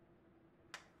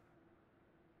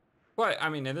 But, I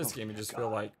mean, in this game, you just feel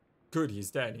like, good,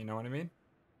 he's dead, you know what I mean?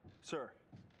 Sir,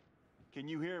 can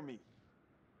you hear me?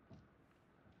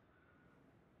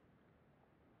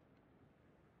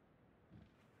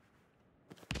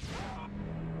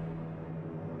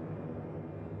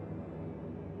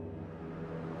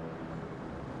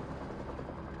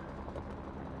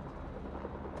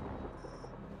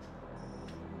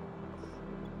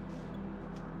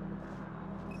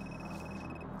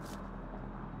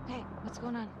 Hey, what's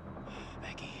going on?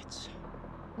 Becky, it's...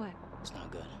 What? It's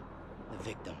not good. The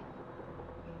victim.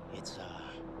 It's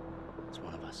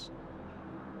one of us.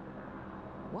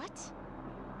 What?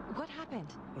 What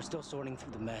happened? We're still sorting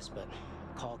through the mess, but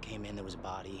a call came in, there was a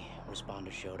body.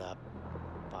 Responder showed up.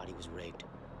 Body was rigged.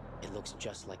 It looks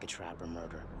just like a trapper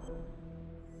murder.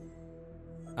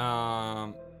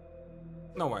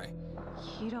 No way.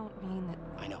 You don't mean that...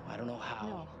 I know, I don't know how.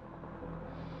 No.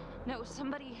 No,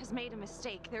 somebody has made a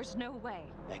mistake. There's no way.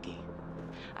 Becky.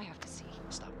 I have to see.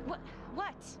 Stop. What?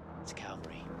 What? It's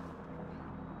Calvary.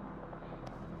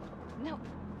 No,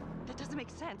 that doesn't make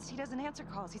sense. He doesn't answer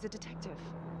calls. He's a detective.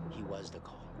 He was the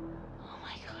call. Oh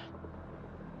my god.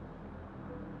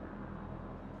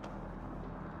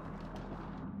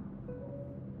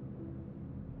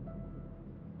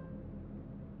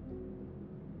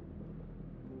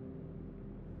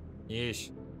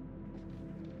 Yeesh.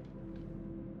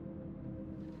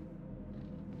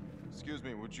 Excuse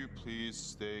me, would you please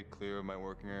stay clear of my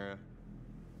working area?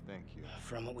 Thank you.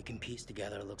 From what we can piece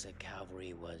together, it looks like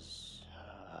Calvary was,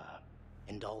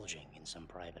 indulging in some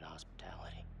private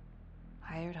hospitality.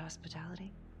 Hired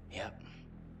hospitality? Yep.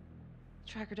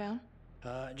 Track her down?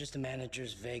 Just the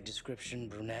manager's vague description,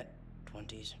 brunette,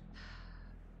 20s.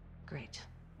 Great.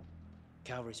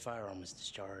 Calvary's firearm was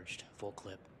discharged, full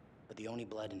clip. But the only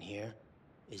blood in here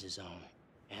is his own.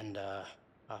 And,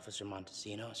 Officer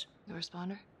Montesino's. The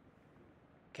responder?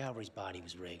 Calvary's body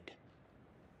was rigged.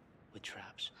 With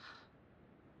traps.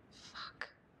 Fuck.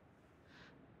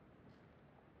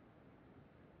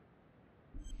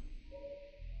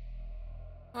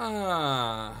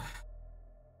 I'm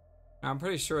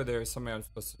pretty sure there's something I'm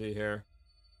supposed to do here.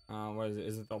 What is it?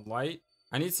 Is it the light?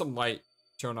 I need some light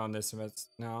shown on this image.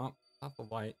 No, not the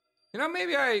light. You know,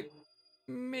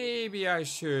 maybe I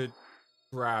should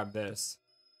grab this.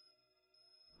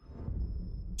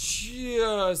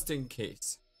 Just in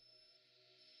case.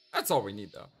 That's all we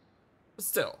need though. But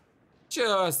still,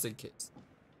 just in case.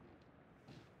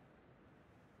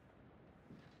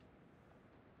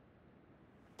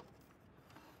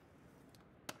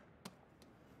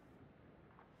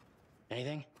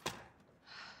 Anything?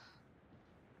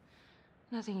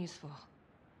 Nothing useful.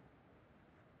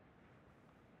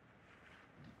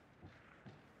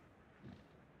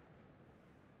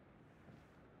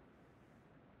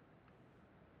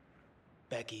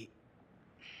 Becky,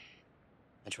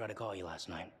 I tried to call you last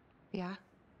night. Yeah?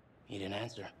 You didn't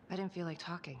answer. I didn't feel like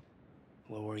talking.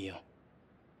 Where were you?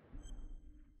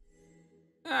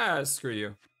 Screw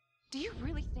you. Do you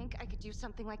really think I could do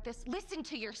something like this? Listen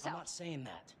to yourself. I'm not saying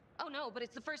that. Oh no, but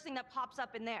it's the first thing that pops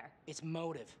up in there. It's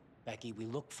motive. Becky, we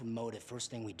look for motive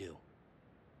first thing we do.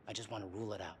 I just want to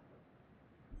rule it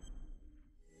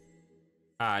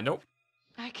out. Nope.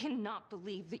 I cannot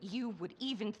believe that you would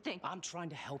even think. I'm trying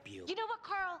to help you. You know what,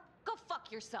 Carl? Go fuck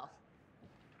yourself.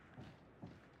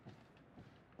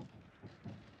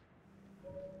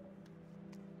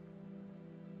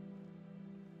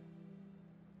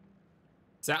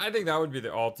 So I think that would be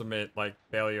the ultimate, like,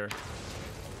 failure.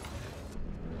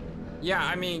 Yeah,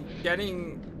 I mean,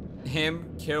 getting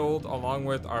him killed along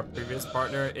with our previous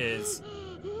partner is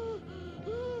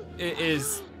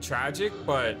tragic,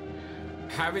 but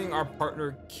having our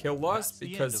partner kill us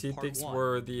because he thinks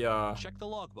we're the check the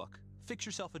logbook. Fix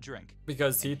yourself a drink.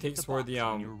 Because he thinks we're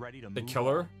the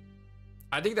killer.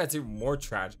 I think that's even more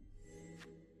tragic.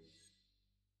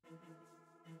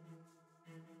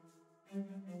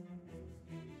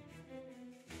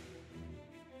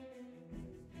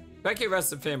 Becky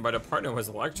arrested Finn, but her partner was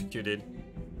electrocuted.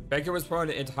 Becky was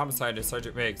promoted into homicide to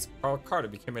Sergeant Riggs. Carl Carter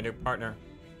became a new partner.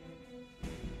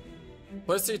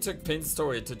 Felicity took Finn's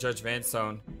story to Judge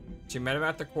Vanstone. She met him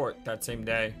at the court that same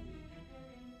day.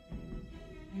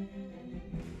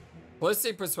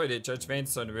 Felicity persuaded Judge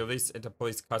Vanstone to release into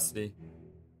police custody.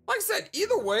 Like I said,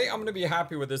 either way, I'm going to be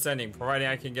happy with this ending, providing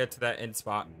I can get to that end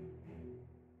spot.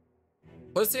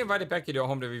 Felicity invited Becky to her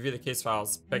home to review the case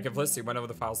files. Becky and Felicity went over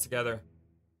the files together.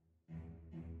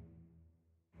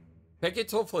 Becky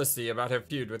told Felicity about her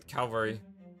feud with Calvary.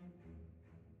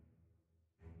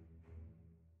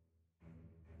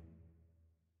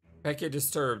 Becky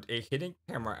disturbed a hidden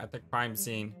camera at the crime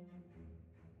scene.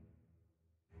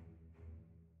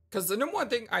 Because the number one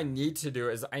thing I need to do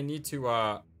is I need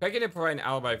to, Becky didn't provide an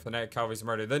alibi for the night of Calvary's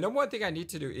murder. The number one thing I need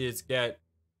to do is get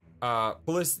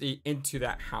Felicity into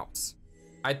that house.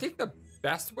 I think the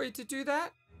best way to do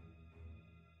that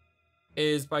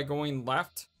is by going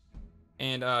left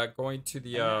and going to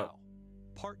the now,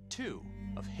 part 2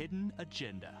 of Hidden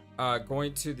Agenda.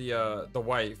 Going to the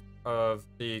wife of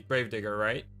the gravedigger,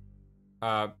 right?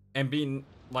 And being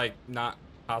like not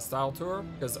hostile to her,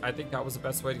 because I think that was the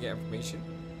best way to get information.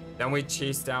 Then we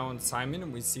chase down Simon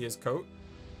and we see his coat,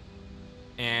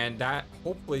 and that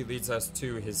hopefully leads us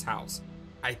to his house.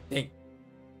 I think.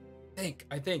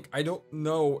 I don't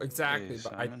know exactly, hey,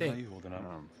 but Simon, I think. How you holding up?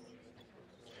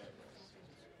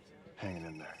 Hanging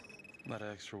in there. A lot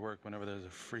of extra work whenever there's a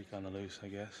freak on the loose, I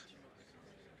guess.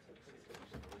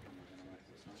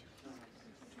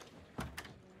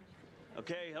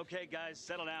 Okay, guys,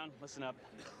 settle down. Listen up.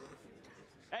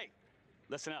 Hey,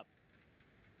 listen up.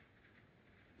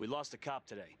 We lost a cop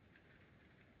today.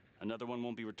 Another one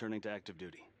won't be returning to active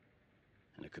duty.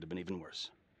 And it could have been even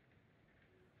worse.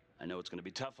 I know it's going to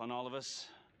be tough on all of us.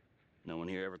 No one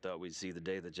here ever thought we'd see the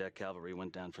day that Jack Calvary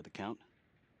went down for the count.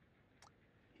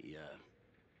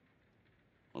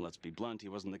 Well, let's be blunt, he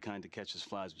wasn't the kind to catch his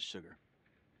flies with sugar.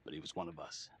 But he was one of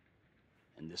us.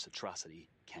 And this atrocity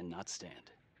cannot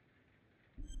stand.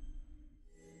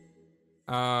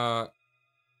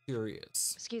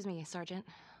 Curious. Excuse me, Sergeant.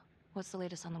 What's the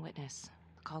latest on the witness?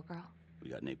 The call girl? We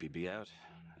got an APB out,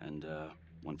 and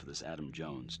one for this Adam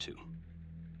Jones, too.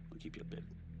 We'll keep you updated.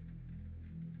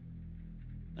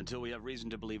 Until we have reason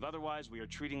to believe otherwise, we are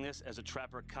treating this as a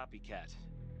trapper copycat.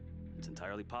 It's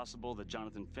entirely possible that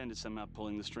Jonathan Finn is somehow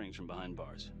pulling the strings from behind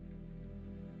bars.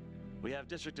 We have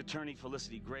District Attorney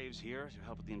Felicity Graves here to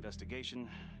help with the investigation.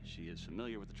 She is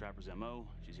familiar with the Trapper's MO.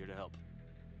 She's here to help.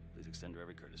 Please extend her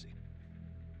every courtesy.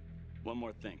 One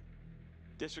more thing.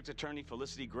 District Attorney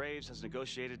Felicity Graves has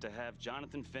negotiated to have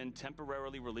Jonathan Finn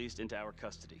temporarily released into our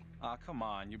custody. Ah, come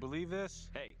on. You believe this?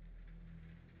 Hey,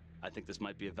 I think this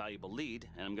might be a valuable lead,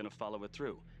 and I'm gonna follow it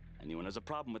through. Anyone has a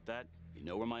problem with that, you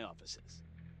know where my office is.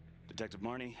 Detective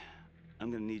Marnie,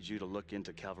 I'm gonna need you to look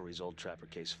into Calvary's old Trapper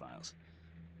case files.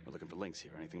 We're looking for links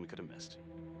here, anything we could have missed.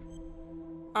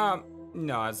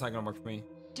 No, it's not gonna work for me.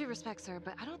 Due respect, sir,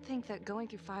 but I don't think that going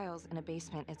through files in a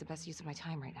basement is the best use of my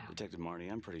time right now. Detective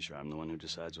Marnie, I'm pretty sure I'm the one who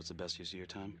decides what's the best use of your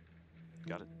time.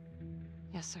 Got it?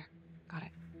 Yes, sir. Got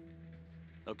it.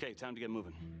 Okay, time to get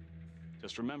moving.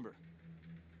 Just remember,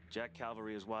 Jack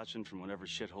Calvary is watching from whatever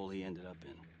shithole he ended up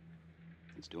in.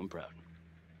 Let's do him proud.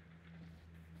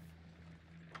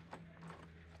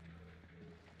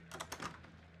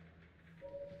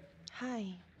 Hi,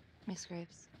 Miss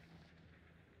Graves.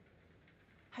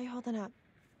 how you holding up?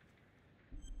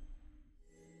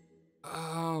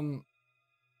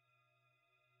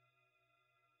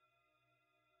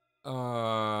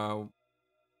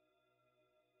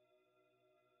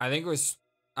 I think it was,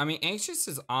 I mean, anxious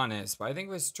is honest, but I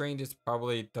think restrained is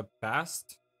probably the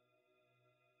best.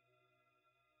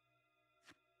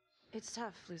 It's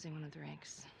tough losing one of the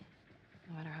ranks,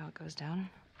 no matter how it goes down.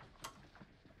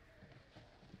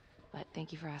 But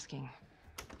thank you for asking.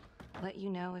 Let you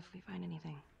know if we find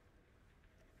anything.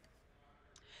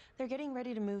 They're getting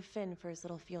ready to move Finn for his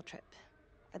little field trip.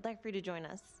 I'd like for you to join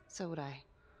us. So would I.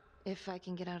 If I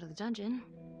can get out of the dungeon.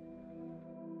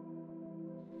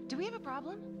 Do we have a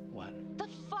problem? What? The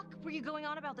fuck were you going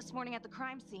on about this morning at the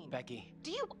crime scene? Becky.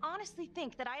 Do you honestly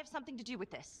think that I have something to do with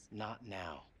this? Not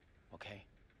now, okay?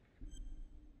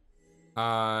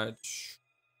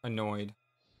 Annoyed.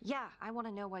 Yeah, I want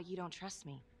to know why you don't trust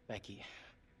me. Becky,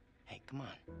 hey, come on.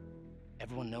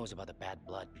 Everyone knows about the bad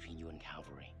blood between you and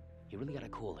Calvary. You really gotta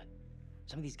cool it.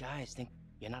 Some of these guys think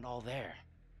you're not all there.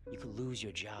 You could lose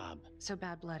your job. So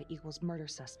bad blood equals murder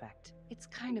suspect. It's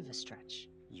kind of a stretch.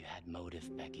 You had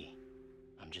motive, Becky.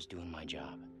 I'm just doing my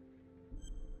job.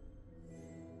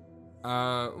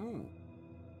 Ooh.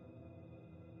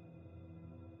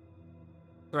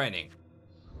 Threatening.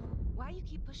 Why you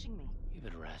keep pushing me? You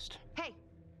better rest. Hey!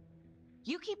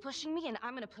 You keep pushing me and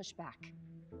I'm gonna push back.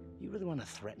 You really want to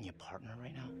threaten your partner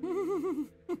right now?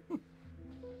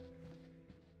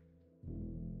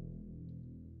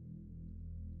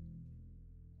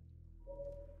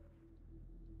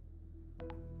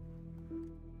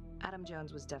 Adam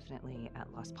Jones was definitely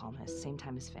at Las Palmas, same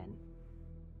time as Finn.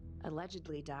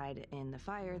 Allegedly died in the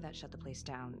fire that shut the place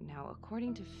down. Now,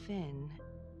 according to Finn,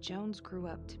 Jones grew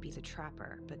up to be the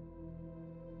Trapper, but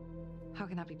how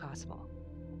can that be possible?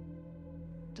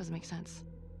 Doesn't make sense.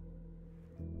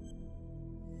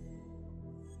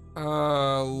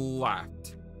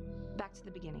 Left. Back to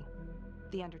the beginning.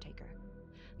 The Undertaker.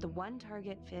 The one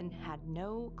target Finn had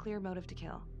no clear motive to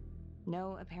kill.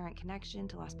 No apparent connection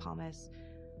to Las Palmas.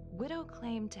 Widow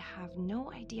claimed to have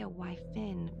no idea why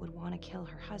Finn would want to kill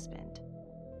her husband.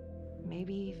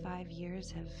 Maybe 5 years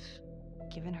have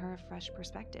given her a fresh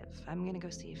perspective. I'm gonna go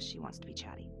see if she wants to be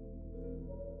chatty.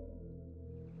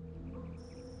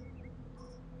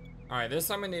 Alright, this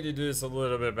time I need to do this a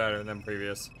little bit better than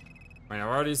previous. I mean, I've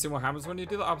already seen what happens when you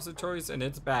do the opposite choice, and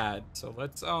it's bad. So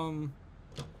let's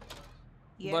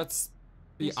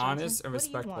be Miss honest Johnson, and what do you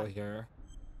respectful want? here.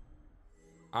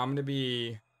 I'm gonna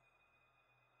be,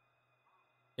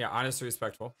 yeah, honest and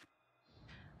respectful.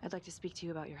 I'd like to speak to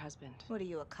you about your husband. What are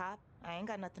you, a cop? I ain't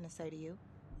got nothing to say to you.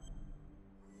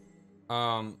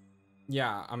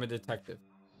 Yeah, I'm a detective.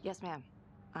 Yes, ma'am.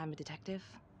 I'm a detective.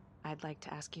 I'd like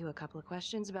to ask you a couple of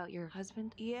questions about your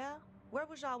husband. Yeah? Where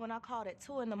was y'all when I called at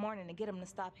 2 in the morning to get him to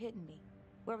stop hitting me?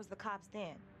 Where was the cops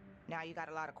then? Now you got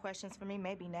a lot of questions for me.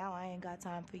 Maybe now I ain't got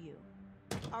time for you.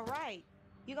 All right.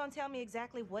 You gonna tell me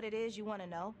exactly what it is you want to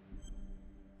know?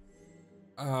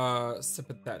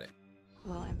 Sympathetic.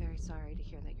 Well, I'm very sorry to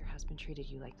hear that your husband treated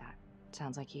you like that.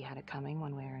 Sounds like he had it coming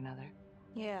one way or another.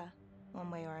 Yeah, one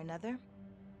way or another.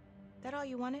 That all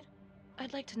you wanted?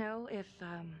 I'd like to know if,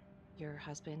 your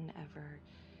husband ever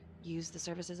used the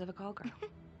services of a call girl.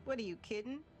 What are you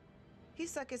kidding? He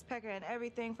suck his pecker in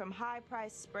everything from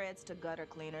high-priced spreads to gutter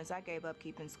cleaners. I gave up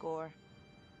keeping score.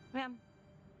 Ma'am,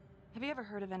 have you ever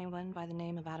heard of anyone by the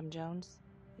name of Adam Jones?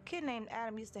 A kid named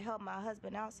Adam used to help my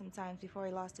husband out sometimes before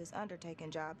he lost his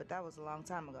undertaking job, but that was a long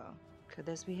time ago. Could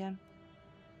this be him?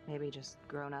 Maybe just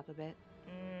grown up a bit?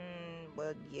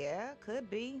 Well, yeah, could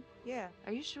be. Yeah.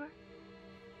 Are you sure?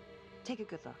 Take a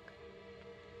good look.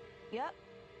 Yep.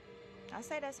 I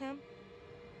say that's him.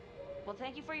 Well,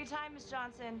 thank you for your time, Miss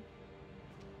Johnson.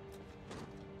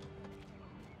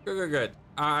 Good.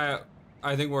 I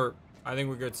think we're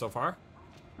good so far.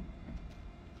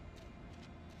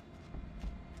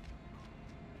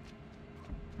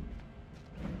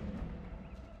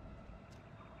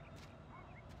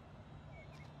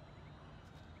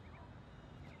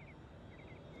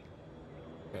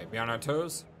 Okay, be on our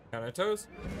toes. Be on our toes.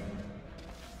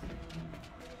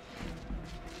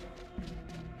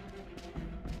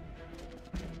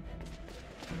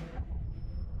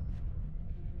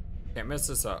 Can't mess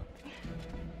this up.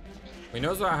 We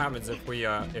knows what happens if we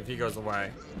if he goes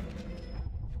away.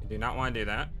 We do not want to do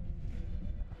that.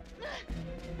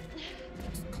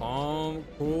 Just calm,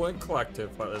 cool, and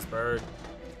collective, FlightlessBird.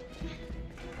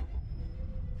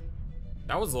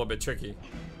 That was a little bit tricky.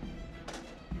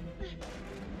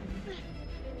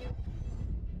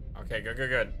 Okay,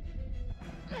 good.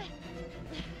 Hey!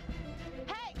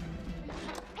 Hey!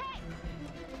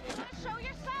 You wanna show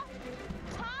yourself?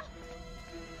 Huh?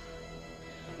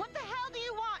 What the hell do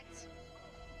you want?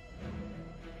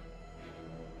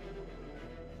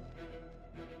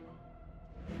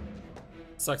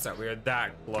 Sucks that we are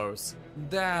that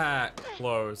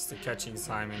close to catching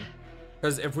Simon.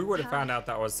 Because if we would have found out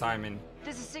that was Simon,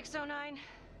 This is 609.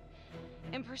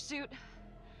 In pursuit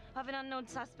of an unknown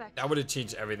suspect. that would have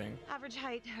changed everything. Average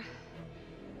height.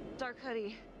 Dark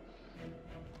hoodie.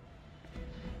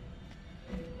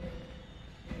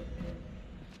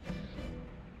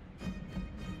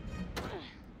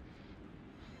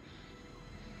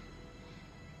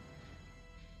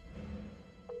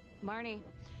 Marnie.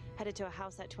 Headed to a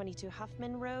house at 22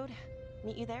 Huffman Road.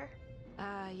 Meet you there?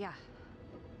 Yeah.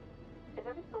 Is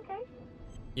everything okay?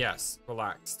 Yes,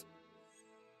 relaxed.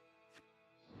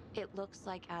 It looks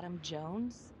like Adam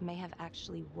Jones may have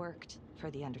actually worked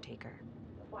for the Undertaker.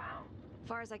 Wow.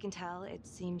 Far as I can tell, it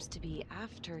seems to be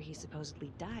after he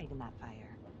supposedly died in that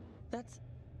fire.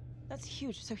 That's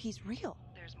huge. So he's real.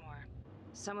 There's more.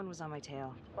 Someone was on my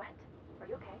tail. What? Are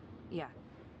you okay? Yeah,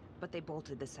 but they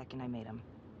bolted the second I made them.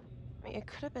 I mean, it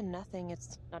could have been nothing.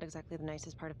 It's not exactly the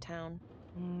nicest part of town.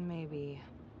 Maybe.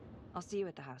 I'll see you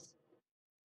at the house.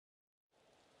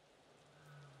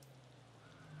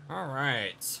 All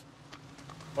right.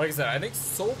 Like I said, I think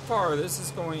so far this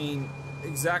is going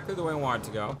exactly the way I want it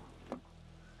to go.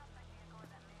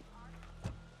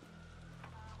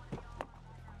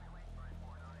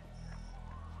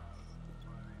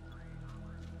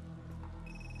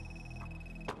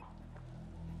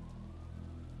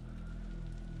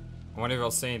 I wonder if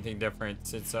I'll say anything different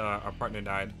since our partner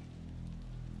died.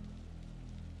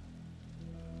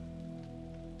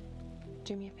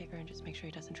 Do me a favor and just make sure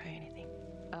he doesn't try anything.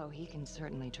 Oh, he can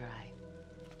certainly try.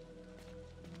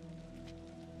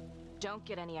 Don't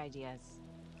get any ideas.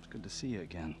 It's good to see you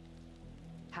again.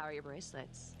 How are your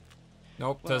bracelets?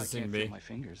 Nope, Well, I doesn't seem to can't be. feel my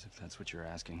fingers, if that's what you're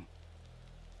asking.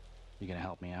 You gonna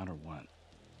help me out or what?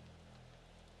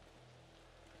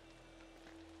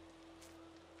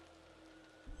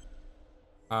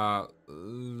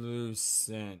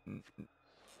 Loosen.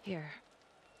 Here.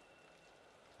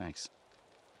 Thanks.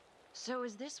 So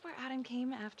is this where Adam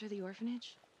came after the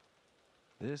orphanage?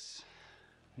 This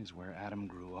is where Adam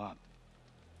grew up.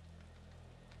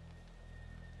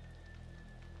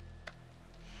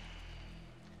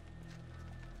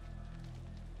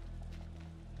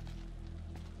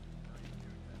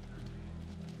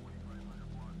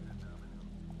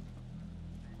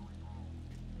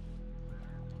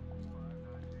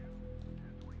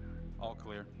 All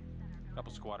clear.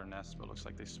 Couple squatter nests, but looks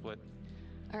like they split.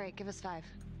 All right, give us 5.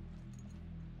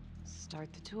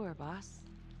 Start the tour, boss.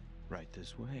 Right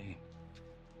this way.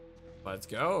 Let's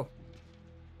go.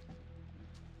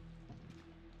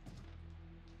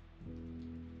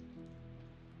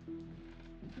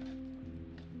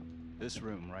 This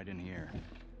room right in here.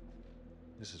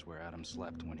 This is where Adam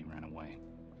slept when he ran away.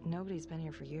 Nobody's been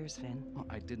here for years, Finn. Well,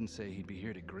 I didn't say he'd be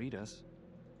here to greet us.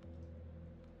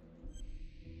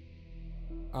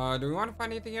 Do we want to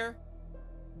find anything here?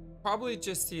 Probably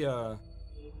just the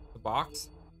box.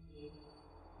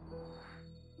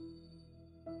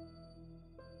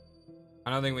 I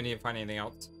don't think we need to find anything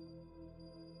else.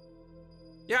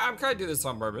 Yeah, I'm gonna do this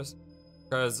on purpose.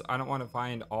 Because I don't want to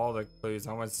find all the clues.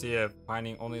 I want to see if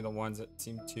finding only the ones that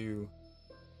seem to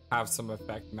have some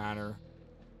effect matter.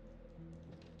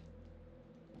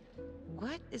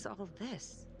 What is all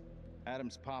this?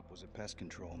 Adam's pop was a pest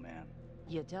control man.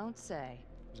 You don't say.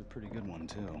 He was a pretty good one,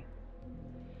 too.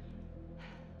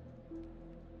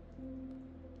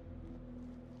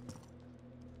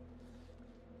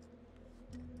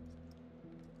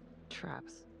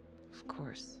 Traps. Of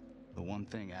course. The one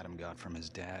thing Adam got from his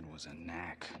dad was a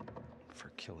knack for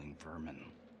killing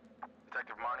vermin.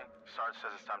 Detective Marnie, Sarge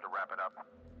says it's time to wrap it up.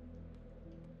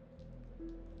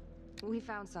 We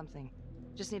found something.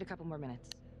 Just need a couple more minutes.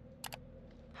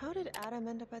 How did Adam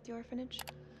end up at the orphanage?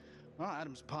 Well,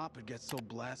 Adam's pop would get so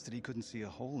blasted he couldn't see a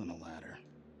hole in a ladder.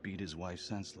 Beat his wife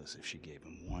senseless if she gave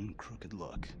him one crooked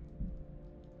look.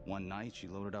 One night, she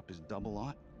loaded up his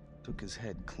double-aught, took his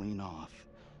head clean off,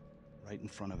 right in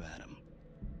front of Adam.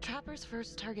 Trapper's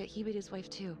first target, he beat his wife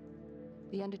too.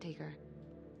 The Undertaker.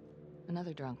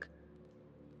 Another drunk.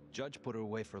 Judge put her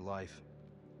away for life.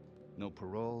 No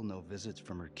parole, no visits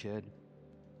from her kid.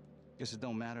 Guess it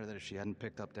don't matter that if she hadn't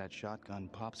picked up that shotgun,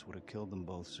 Pops would have killed them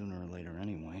both sooner or later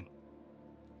anyway.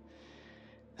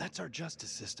 That's our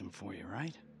justice system for you,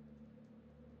 right?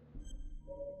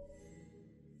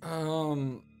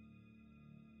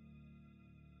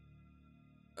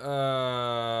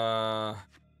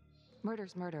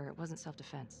 Murder's murder. It wasn't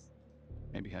self-defense.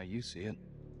 Maybe how you see it.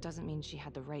 Doesn't mean she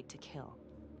had the right to kill.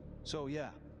 So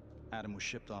yeah, Adam was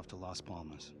shipped off to Las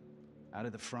Palmas. Out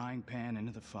of the frying pan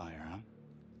into the fire, huh?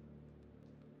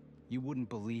 You wouldn't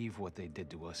believe what they did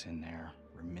to us in there.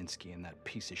 Raminsky and that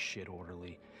piece of shit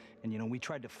orderly. And you know, we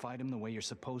tried to fight him the way you're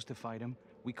supposed to fight him.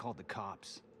 We called the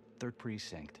cops. 3rd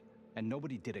Precinct. And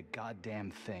nobody did a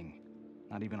goddamn thing.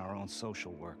 Not even our own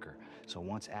social worker. So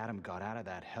once Adam got out of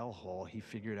that hellhole, he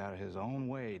figured out his own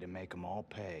way to make them all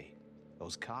pay.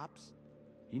 Those cops?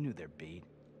 He knew their beat.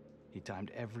 He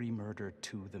timed every murder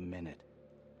to the minute.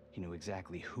 He knew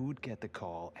exactly who'd get the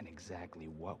call and exactly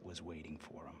what was waiting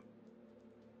for him.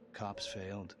 Cops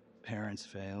failed, parents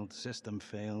failed, system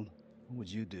failed. What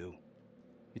would you do?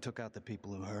 You took out the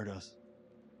people who hurt us.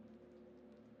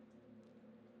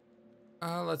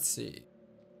 Let's see.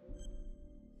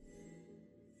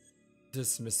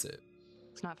 Dismissive.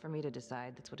 It's not for me to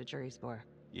decide. That's what a jury's for.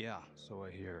 Yeah, so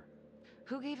I hear.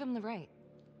 Who gave him the right?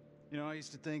 You know, I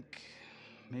used to think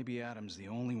maybe Adam's the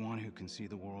only one who can see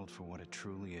the world for what it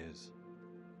truly is.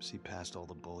 See past all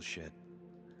the bullshit.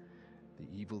 The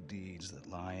evil deeds that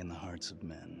lie in the hearts of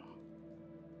men.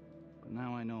 But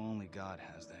now I know only God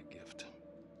has that gift.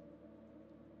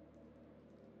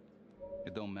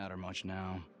 It don't matter much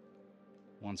now.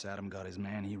 Once Adam got his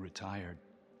man, he retired.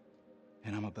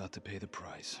 And I'm about to pay the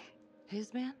price.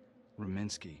 His man?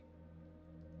 Raminsky.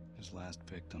 His last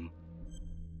victim.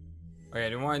 Okay,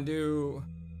 do you want to do...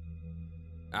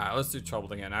 let's do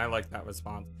troubled again. I like that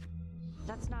response.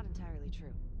 That's not entirely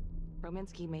true.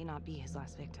 Rominsky may not be his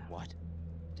last victim. What?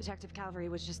 Detective Calvary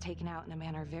was just taken out in a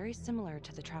manner very similar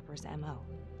to the Trapper's MO.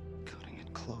 Cutting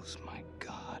it close, my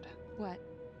God. What?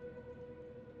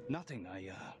 Nothing, I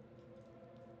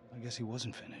guess he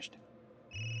wasn't finished.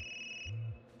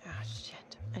 Ah,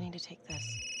 shit. I need to take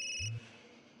this.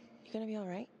 You gonna be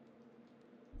alright?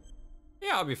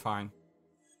 Yeah, I'll be fine.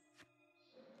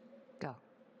 Go.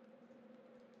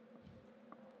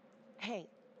 Hey.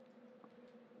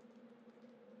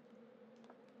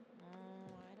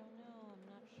 I don't know. I'm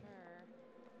not sure.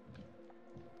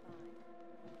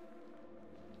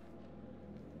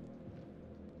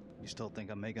 You still think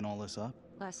I'm making all this up?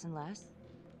 Less and less.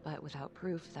 But without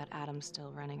proof that Adam's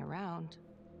still running around...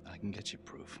 I can get you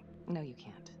proof. No, you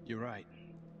can't. You're right.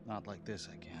 Not like this,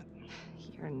 I can't.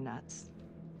 You're nuts.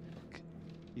 Look,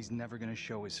 he's never gonna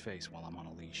show his face while I'm on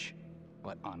a leash.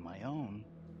 But on my own,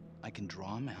 I can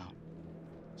draw him out,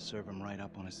 serve him right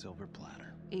up on a silver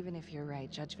platter. Even if you're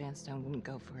right, Judge Vanstone wouldn't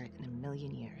go for it in a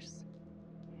million years.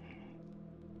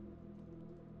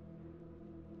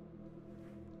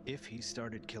 If he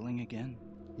started killing again,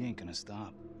 he ain't gonna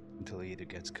stop. Until he either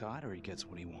gets caught or he gets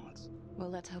what he wants. Well,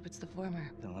 let's hope it's the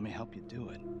former. Then let me help you do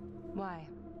it. Why?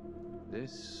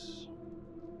 This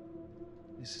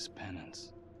is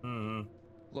penance.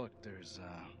 Look, there's,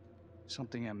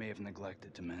 something I may have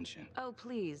neglected to mention. Oh,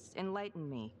 please, enlighten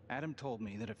me. Adam told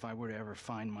me that if I were to ever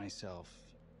find myself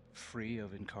free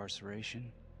of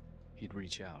incarceration, he'd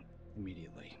reach out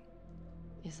immediately.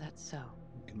 Is that so?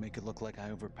 You could make it look like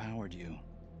I overpowered you.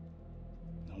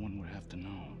 No one would have to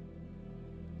know.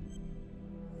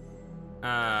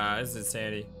 This is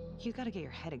insanity. You gotta get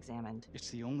your head examined.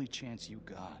 It's the only chance you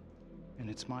got. And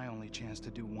it's my only chance to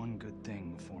do one good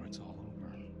thing before it's all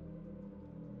over.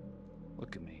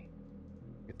 Look at me.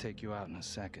 I could take you out in a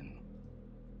second.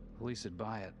 Police would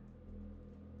buy it.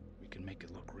 We can make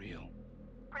it look real.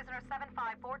 Prisoner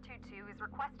 75422 is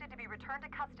requested to be returned to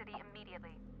custody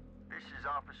immediately. This is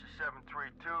Officer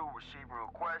 732 receiving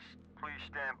request. Please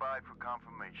stand by for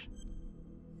confirmation.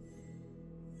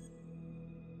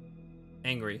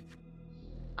 Angry.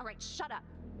 All right, shut up.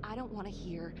 I don't want to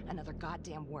hear another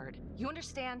goddamn word. You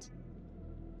understand?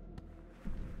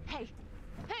 Hey!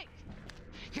 Hey!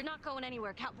 You're not going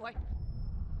anywhere, cowboy.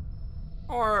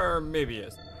 Or maybe he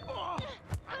is.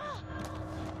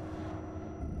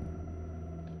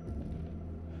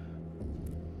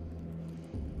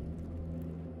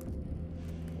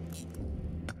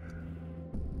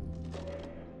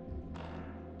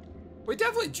 We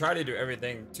definitely try to do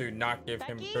everything to not give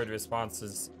him good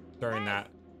responses during that.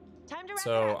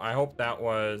 So I hope that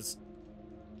was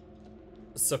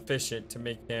sufficient to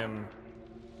make him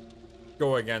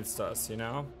go against us, you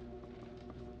know?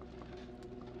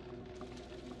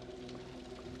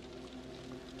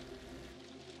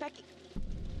 Becky.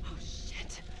 Oh,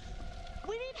 shit.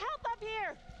 We need help up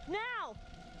here! Now!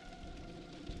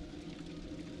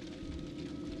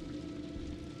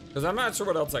 Because I'm not sure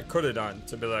what else I could have done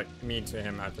to be like mean to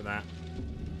him after that.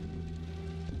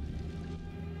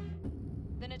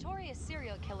 The notorious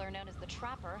serial killer known as the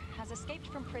Trapper has escaped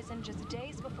from prison just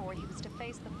days before he was to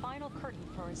face the final curtain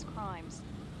for his crimes.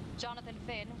 Jonathan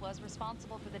Finn was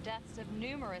responsible for the deaths of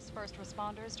numerous first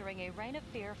responders during a reign of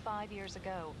fear 5 years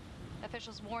ago.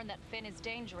 Officials warn that Finn is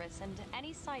dangerous and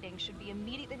any sighting should be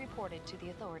immediately reported to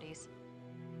the authorities.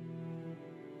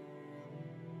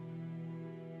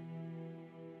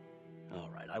 All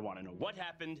right, I want to know what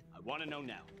happened. I want to know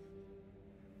now.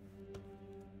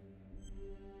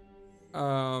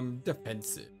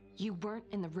 Defensive. You weren't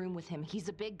in the room with him. He's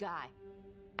a big guy.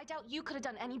 I doubt you could have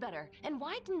done any better. And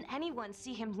why didn't anyone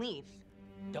see him leave?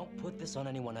 Don't put this on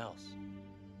anyone else.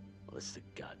 Well, this is a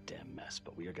goddamn mess,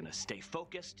 but we are gonna stay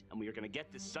focused, and we are gonna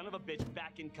get this son of a bitch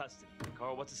back in custody.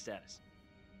 Carl, what's the status?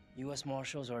 U.S.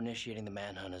 Marshals are initiating the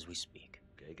manhunt as we speak.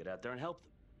 Okay, get out there and help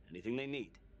them. Anything they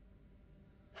need.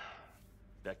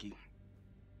 Becky,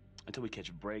 until we catch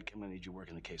a break, I'm gonna need you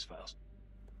working the case files.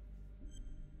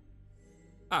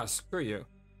 Ah, screw you.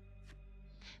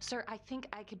 Sir, I think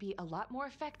I could be a lot more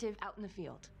effective out in the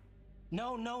field.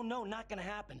 No, not gonna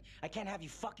happen. I can't have you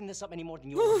fucking this up any more than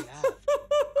you already have.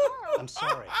 I'm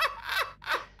sorry.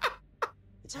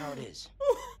 It's how it is.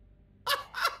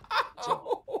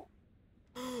 Oh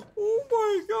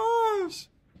my gosh.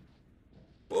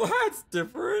 Well, that's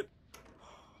different.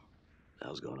 What the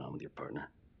hell's going on with your partner?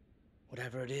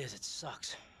 Whatever it is, it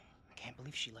sucks. I can't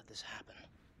believe she let this happen.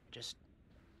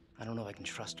 I don't know if I can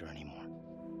trust her anymore.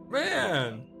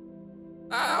 Man,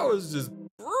 that was just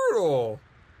brutal.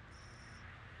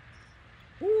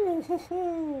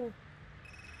 Ooh.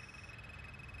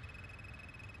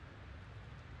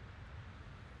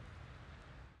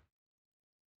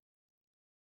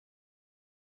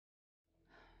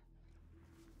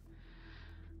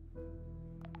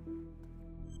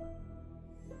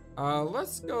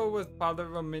 Let's go with Father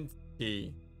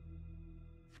Rominsky.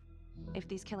 If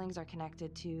these killings are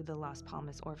connected to the Las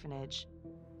Palmas orphanage,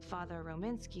 Father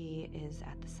Rominsky is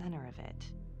at the center of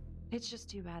it. It's just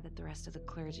too bad that the rest of the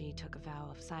clergy took a vow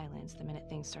of silence the minute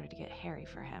things started to get hairy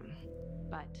for him.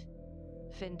 But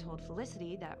Finn told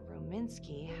Felicity that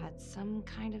Rominsky had some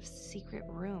kind of secret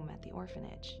room at the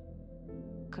orphanage.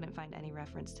 Couldn't find any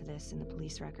reference to this in the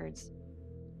police records.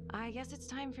 I guess it's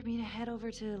time for me to head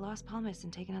over to Las Palmas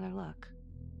and take another look.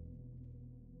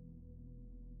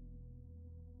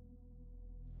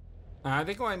 I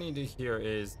think what I need to hear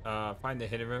is find the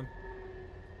hidden room.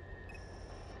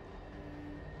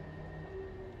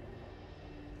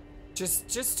 Just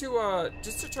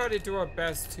to try to do our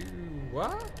best to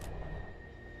what?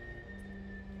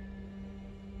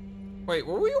 Wait,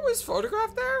 were we always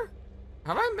photographed there?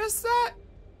 Have I missed that?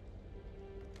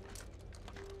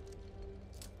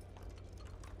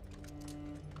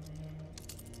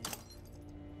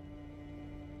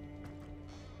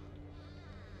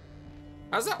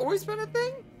 Has that always been a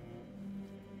thing?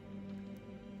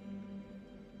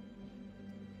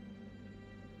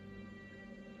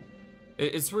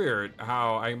 It's weird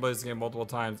how I can play this game multiple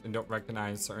times and don't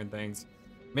recognize certain things.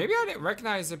 Maybe I didn't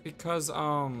recognize it because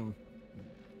I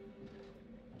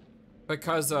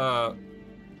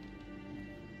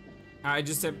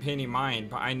just didn't pay any mind.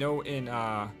 But I know in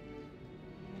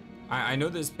I know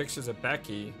there's pictures of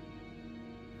Becky,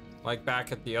 like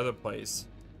back at the other place.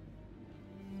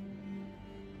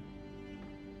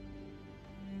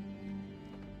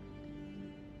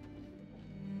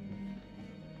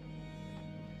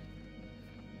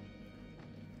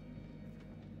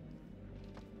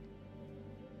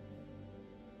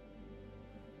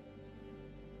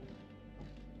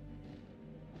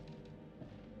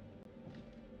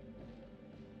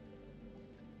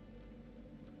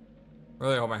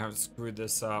 Really hope I haven't screwed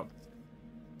this up.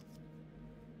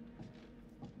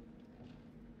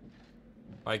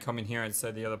 By coming here instead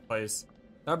of the other place.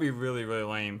 That'd be really, really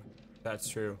lame. If that's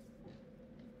true.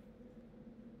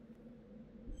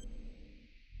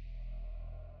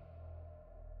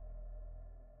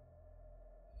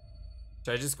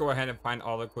 Should I just go ahead and find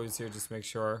all the clues here, just make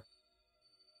sure?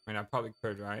 I mean, I probably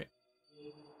could, right?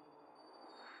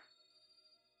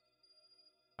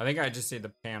 I think I just need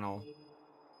the panel.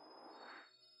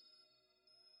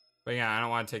 But yeah, I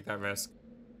don't want to take that risk.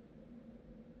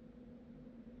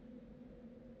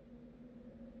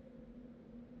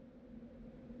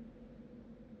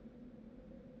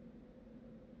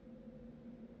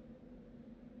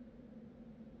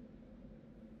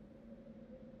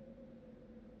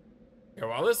 Yeah,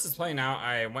 while this is playing out,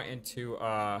 I went into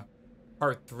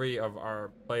part 3 of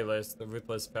our playlist, the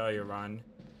Ruthless Failure Run.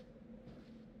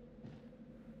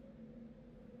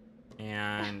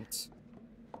 And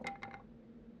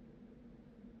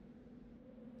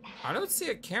I don't see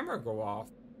a camera go off.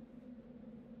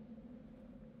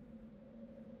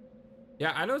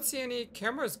 Yeah, I don't see any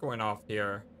cameras going off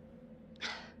here.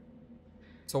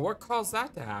 So what caused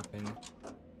that to happen?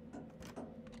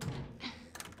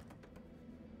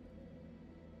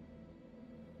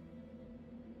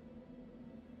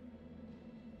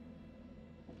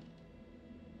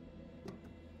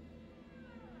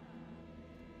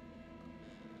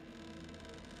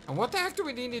 And what the heck do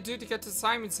we need to do to get to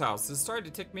Simon's house? This started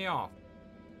to tick me off.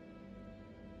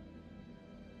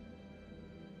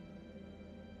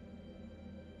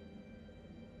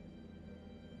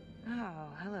 Oh,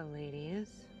 hello, ladies.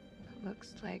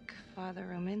 Looks like Father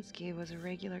Rominsky was a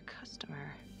regular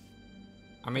customer.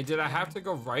 I mean, did I have to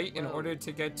go right in order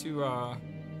to get to,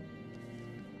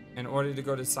 in order to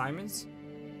go to Simon's?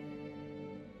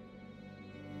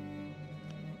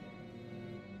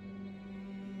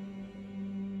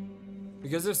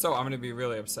 Because if so, I'm gonna be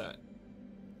really upset.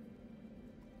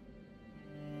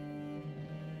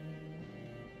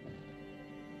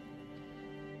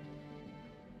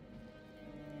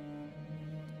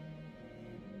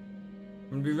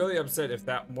 I'm gonna be really upset if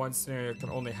that one scenario can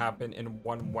only happen in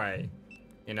one way,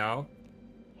 you know?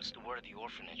 What's the word of the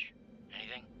orphanage?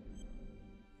 Anything?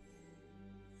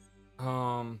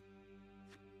 I'll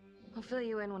fill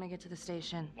you in when I get to the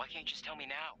station. Why can't you just tell me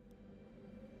now?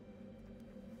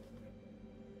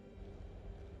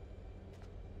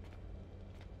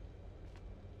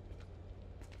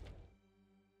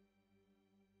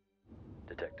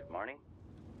 Detective Marnie?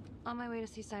 On my way to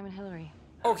see Simon Hillary.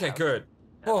 Okay, good.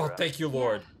 Oh, thank you,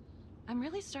 Lord. Yeah. I'm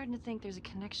really starting to think there's a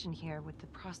connection here with the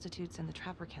prostitutes and the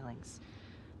trapper killings.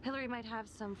 Hillary might have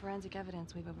some forensic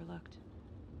evidence we've overlooked.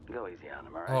 Go easy on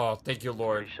him, all right? Oh, thank you,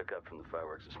 Lord. Pretty shook up from the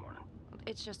fireworks this morning.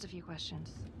 It's just a few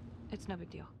questions. It's no big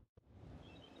deal.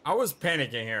 I was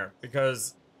panicking here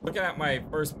because looking at my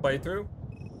first playthrough,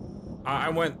 I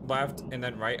went left and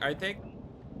then right, I think.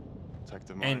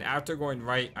 And after going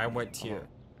right, I went here.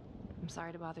 I'm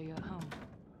sorry to bother you at home.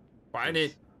 But I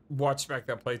didn't watch back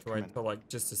that playthrough until like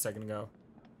just a second ago.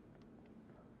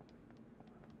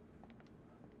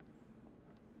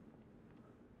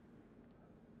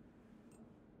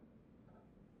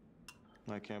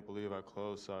 I can't believe how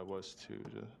close I was to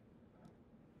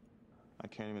I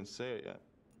can't even say it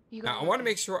yet. Now, I want to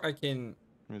make sure I can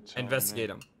investigate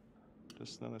them.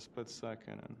 Just another split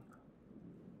second. And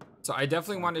so I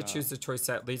definitely want to choose the choice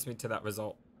that leads me to that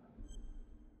result.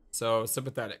 So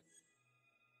sympathetic.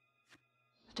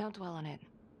 Don't dwell on it.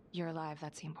 You're alive,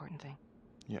 that's the important thing.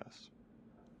 Yes.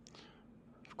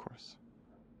 Of course.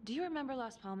 Do you remember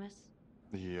Las Palmas?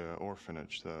 The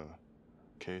orphanage, the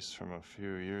case from a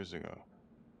few years ago.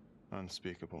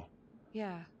 Unspeakable.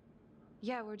 Yeah.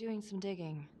 Yeah, we're doing some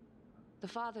digging. The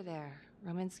father there,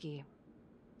 Rominsky,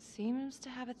 seems to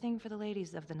have a thing for the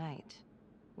ladies of the night,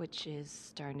 which is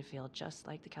starting to feel just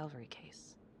like the Calvary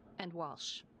case. And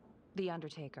Walsh, the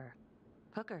Undertaker.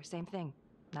 Hooker, same thing.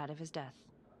 Night of his death.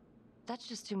 That's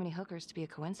just too many hookers to be a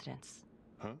coincidence.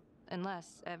 Huh?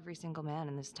 Unless every single man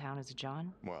in this town is a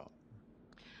John. Well.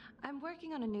 I'm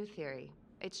working on a new theory.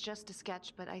 It's just a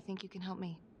sketch, but I think you can help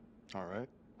me. All right.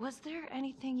 Was there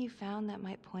anything you found that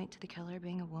might point to the killer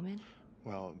being a woman?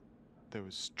 Well, there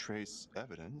was trace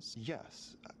evidence.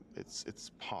 Yes, it's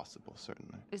possible,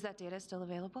 certainly. Is that data still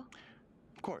available?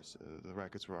 Of course, the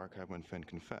records were archived when Finn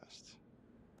confessed.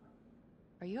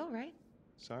 Are you all right?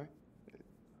 Sorry?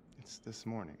 It's this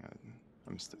morning.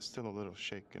 I'm still a little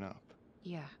shaken up.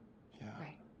 Yeah. Yeah.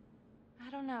 Right.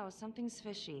 I don't know, something's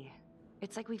fishy.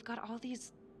 It's like we've got all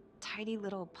these tidy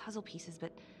little puzzle pieces,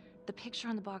 but the picture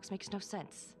on the box makes no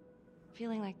sense.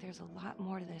 Feeling like there's a lot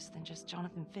more to this than just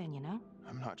Jonathan Finn, you know?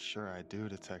 I'm not sure I do,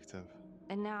 Detective.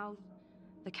 And now,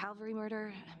 the Calvary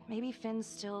murder, maybe Finn's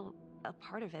still a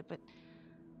part of it, but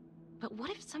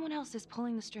what if someone else is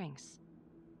pulling the strings?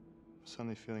 I'm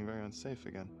suddenly feeling very unsafe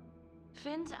again.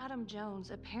 Finn's Adam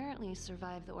Jones apparently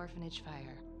survived the orphanage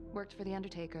fire. Worked for the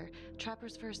Undertaker,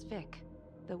 Trapper's first Vic.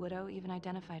 The widow even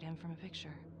identified him from a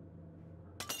picture.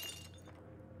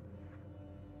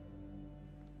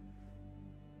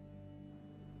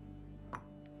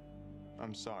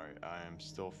 I'm sorry, I am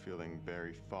still feeling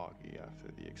very foggy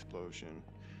after the explosion.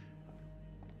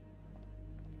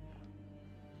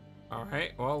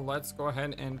 Alright, well, let's go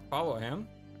ahead and follow him.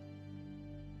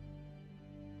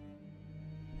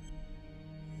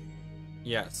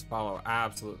 Yes, follow,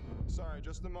 absolutely. Sorry,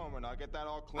 just a moment. I'll get that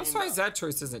all cleaned I'm surprised up. that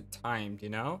choice isn't timed, you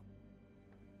know?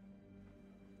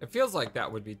 It feels like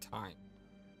that would be timed.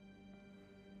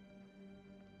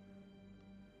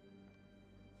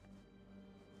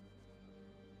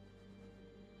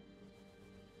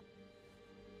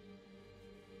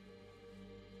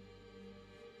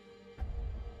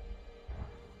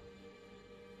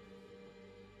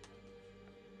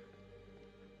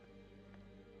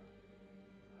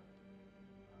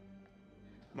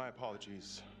 My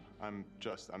apologies. I'm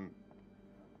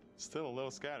still a little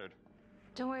scattered.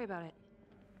 Don't worry about it.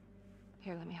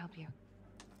 Here, let me help you.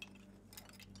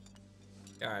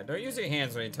 Yeah, don't use your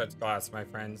hands when you touch glass, my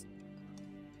friends.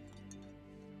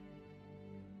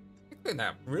 You cleaned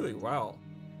that really well.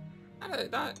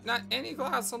 Not any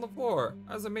glass on the floor.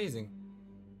 That was amazing.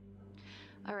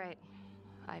 All right.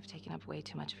 I've taken up way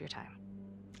too much of your time.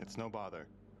 It's no bother.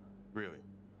 Really.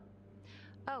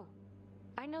 Oh,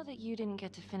 I know that you didn't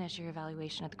get to finish your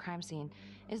evaluation at the crime scene.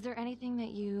 Is there anything that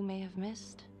you may have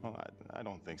missed? Well, I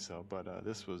don't think so, but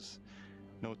this was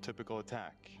no typical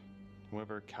attack.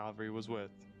 Whoever Calvary was with,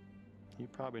 he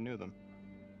probably knew them.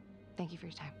 Thank you for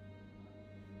your time.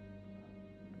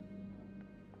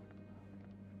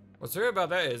 What's weird about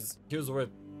that is he was with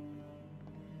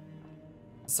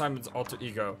Simon's alter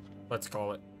ego, let's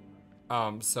call it.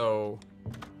 So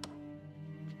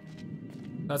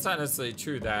that's not necessarily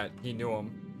true that he knew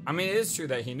him. I mean, it is true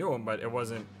that he knew him, but it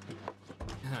wasn't.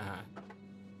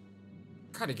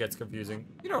 Kind of gets confusing.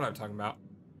 You know what I'm talking about.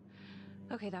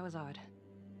 Okay, that was odd.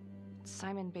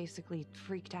 Simon basically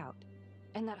freaked out.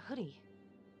 And that hoodie.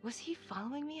 Was he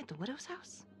following me at the widow's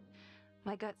house?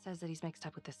 My gut says that he's mixed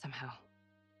up with this somehow.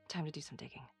 Time to do some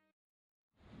digging.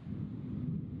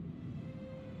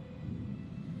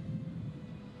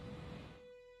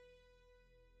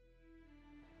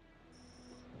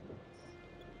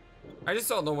 I just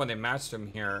don't know when they matched him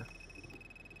here.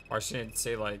 Or I shouldn't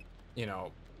say, like, you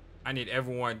know, I need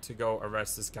everyone to go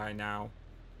arrest this guy now.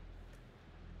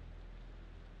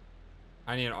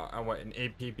 I need what, an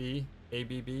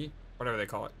ABB, whatever they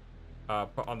call it,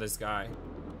 put on this guy.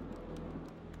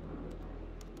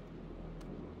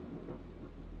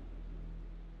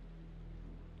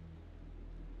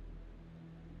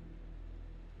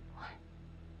 What?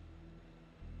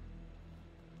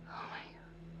 Oh my.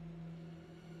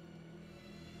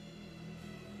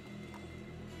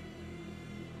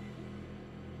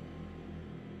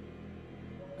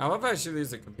 I love how she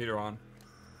leaves the computer on.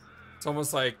 It's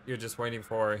almost like you're just waiting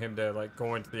for him to like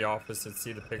go into the office and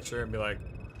see the picture and be like,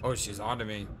 oh, she's on to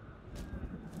me.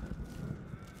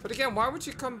 But again, why would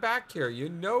you come back here? You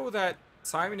know that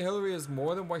Simon Hillary is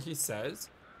more than what he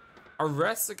says.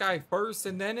 Arrest the guy first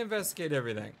and then investigate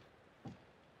everything.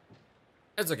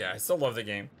 It's okay. I still love the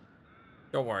game.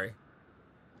 Don't worry.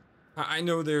 I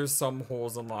know there's some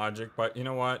holes in logic, but you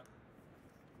know what?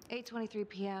 8:23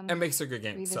 p.m. It makes a good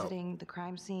game, so Revisiting the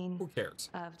crime scene. Who cares?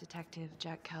 Of Detective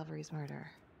Jack Calvary's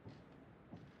murder.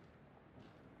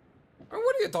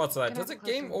 What are your thoughts on that? Does a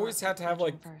game always have to have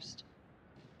like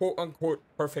quote unquote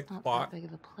perfect plot? Not that big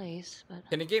of a place, but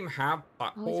can a game have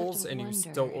plot holes and you're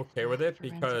still okay with it?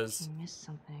 Because missed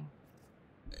something.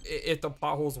 If the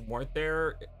plot holes weren't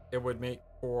there, it would make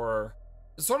for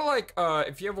sort of like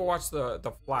if you ever watched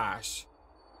the Flash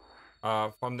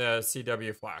from the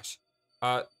CW Flash.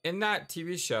 In that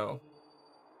TV show,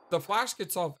 the Flash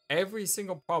could solve every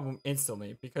single problem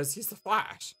instantly because he's the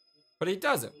Flash. But he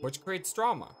doesn't, which creates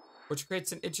drama, which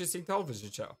creates an interesting television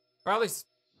show. Or at least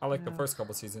I like the first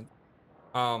couple seasons.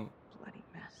 Bloody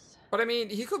mess. But I mean,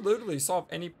 he could literally solve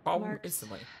any problem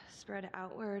instantly. Spread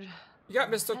outward. You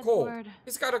got Mr. Cold.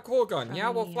 He's got a cold gun. Yeah,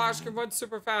 well, Flash can run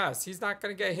super fast. He's not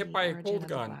going to get hit by a cold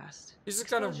gun. He's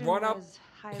just going to run up,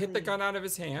 hit the gun out of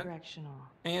his hand,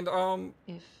 and,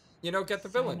 you know, get the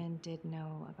villain. Simon did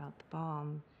know about the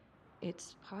bomb.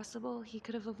 It's possible he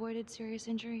could have avoided serious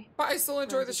injury. But I still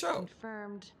enjoy the show.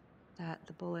 Confirmed that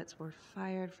the bullets were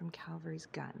fired from Calvary's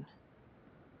gun.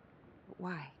 But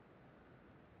why?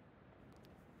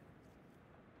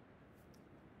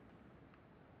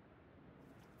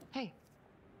 Hey.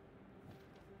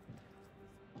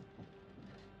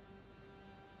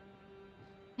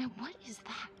 Now what is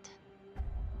that?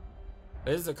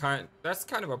 That's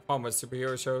kind of a problem with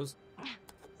superhero shows.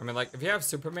 I mean, like, if you have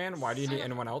Superman, why do you need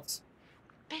anyone else?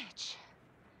 Bitch.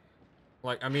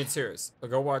 Like, I mean, serious.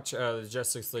 Go watch the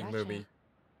Justice League movie.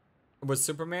 With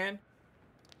Superman,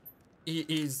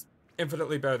 he's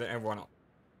infinitely better than everyone else.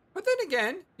 But then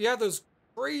again, you have those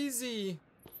crazy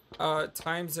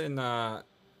times in the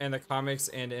comics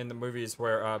and in the movies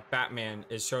where Batman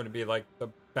is shown to be like the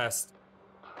best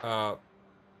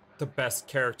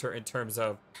character in terms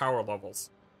of power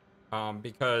levels.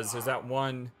 Because there's that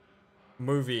one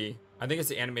movie, I think it's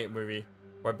the animated movie,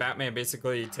 where Batman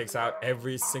basically takes out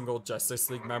every single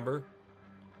Justice League member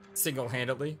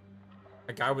single-handedly.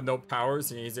 A guy with no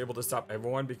powers, and he's able to stop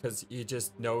everyone because he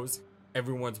just knows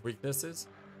everyone's weaknesses.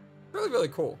 Really, really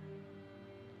cool.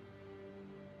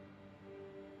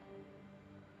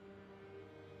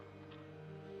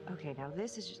 Okay, now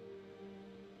this is just...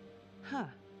 Huh.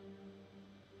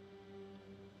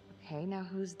 Okay, now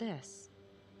who's this?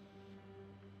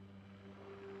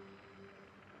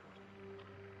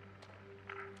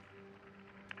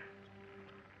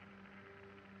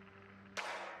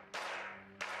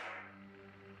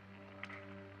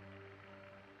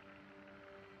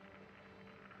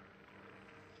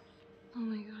 Oh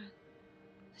my god.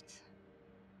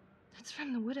 That's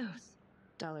from the Widows.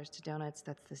 Dollars to donuts,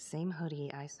 that's the same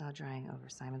hoodie I saw drying over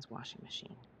Simon's washing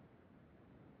machine.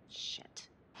 Shit.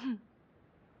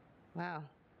 Wow.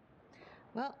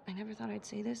 Well, I never thought I'd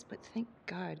say this, but thank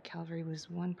God Calvary was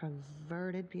one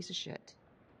perverted piece of shit.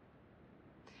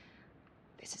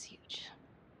 This is huge.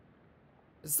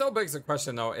 It still begs the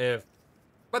question, though, if...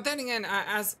 But then again,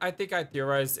 as I think I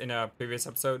theorized in a previous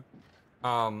episode,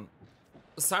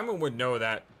 Simon would know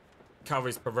that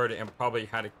Calvary's perverted and probably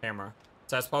had a camera.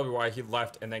 So that's probably why he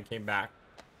left and then came back.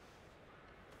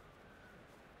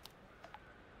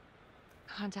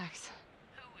 Contacts.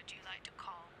 Who would you like to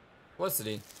call?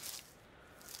 Felicity.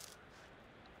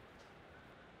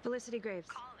 Felicity Graves.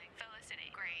 Calling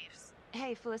Felicity Graves.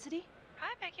 Hey, Felicity?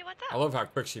 Hi, Becky, what's I up? love how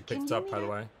quick she picked up, by the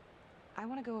way. I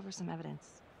want to go over some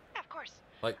evidence. Yeah, of course.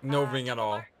 Like, no ring at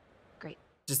all. Great.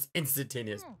 Just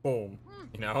instantaneous. Boom.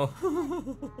 You know?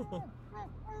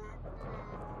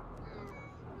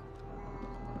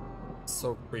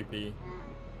 So creepy.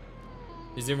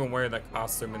 He's even wearing that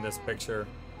costume in this picture.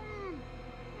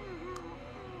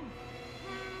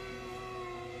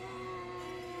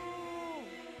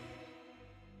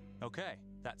 Okay,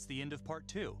 that's the end of part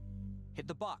 2. Hit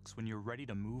the box when you're ready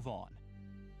to move on.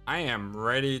 I am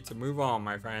ready to move on,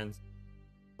 my friends.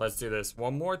 Let's do this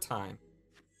one more time.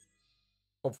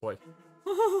 Hopefully.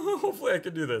 Hopefully I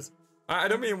can do this. I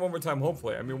don't mean one more time,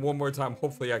 hopefully. I mean one more time,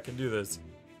 hopefully I can do this.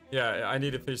 Yeah, I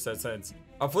need to finish that sentence.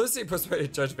 Felicity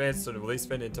persuaded Judge Vance to release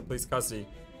Finn into police custody.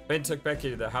 Finn took Becky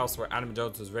to the house where Adam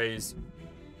Jones was raised.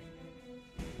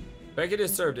 Becky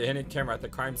disturbed a hidden camera at the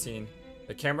crime scene.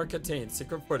 The camera contained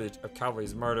secret footage of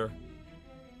Calvary's murder.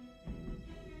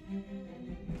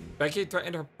 Becky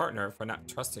threatened her partner for not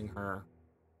trusting her.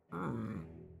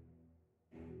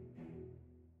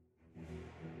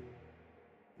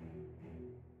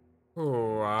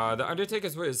 The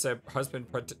Undertaker's witness said her husband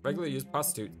regularly used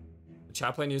prostitutes. The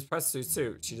chaplain used prostitutes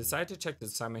too. She decided to check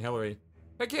this Simon Hillary.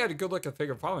 Becky had a good look at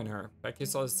figure following her. Becky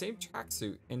saw the same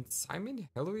tracksuit in Simon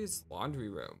Hillary's laundry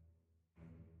room.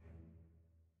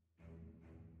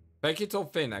 Becky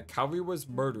told Finn that Calvary was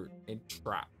murdered and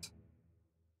trapped.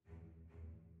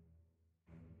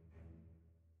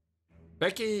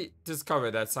 Becky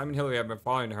discovered that Simon Hillary had been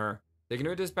following her. They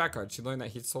ignored his background. She learned that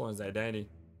he'd stolen his identity.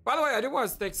 By the way, I do want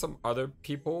to thank some other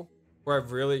people who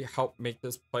have really helped make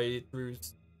this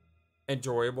playthrough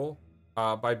enjoyable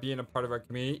by being a part of our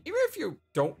community. Even if you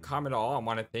don't comment at all, I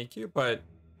want to thank you. But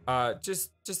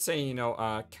just saying, you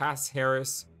know, Cass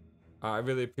Harris, I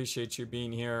really appreciate you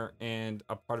being here and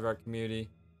a part of our community.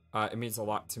 It means a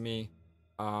lot to me.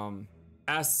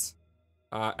 S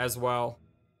as well.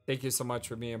 Thank you so much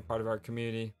for being a part of our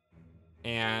community.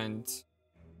 And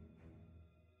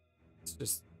it's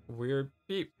just weird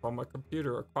beep from a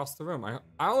computer across the room. I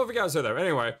don't know if you guys are there.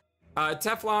 Anyway,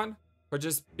 Teflon for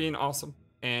just being awesome.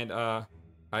 And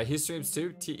he streams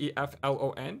too,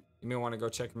 Teflon. You may want to go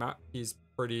check him out. He's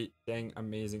pretty dang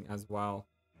amazing as well.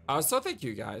 So thank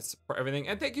you guys for everything.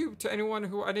 And thank you to anyone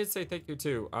who I did say thank you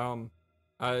to.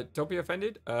 Don't be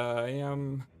offended. I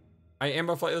am a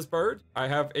flightless bird. I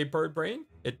have a bird brain.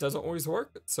 It doesn't always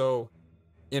work. So,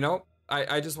 you know,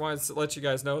 I just wanted to let you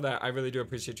guys know that I really do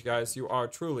appreciate you guys. You are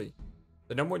truly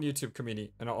the #1 YouTube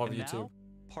community in all of YouTube. Now,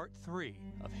 part 3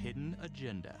 of Hidden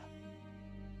Agenda.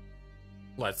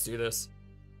 Let's do this.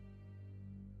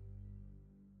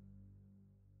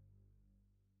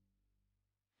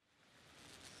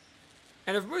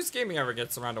 And if Moose Gaming ever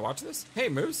gets around to watch this, hey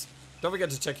Moose, don't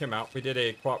forget to check him out. We did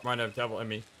a co-op run of Devil in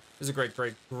Me. He's a great,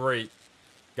 great, great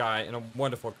guy and a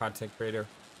wonderful content creator.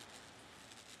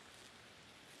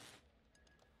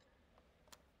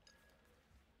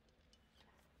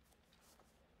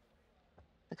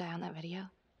 The guy on that video?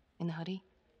 In the hoodie?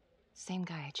 Same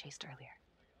guy I chased earlier.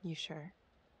 You sure?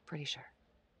 Pretty sure.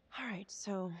 All right,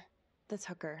 so this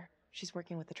hooker, she's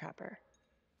working with the trapper.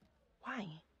 Why?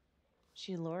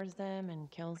 She lures them and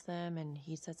kills them and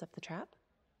he sets up the trap?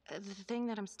 The thing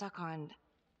that I'm stuck on,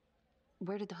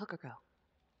 where did the hooker go?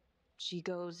 She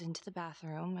goes into the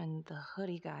bathroom and the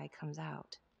hoodie guy comes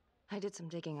out. I did some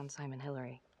digging on Simon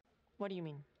Hillary. What do you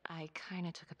mean? I kind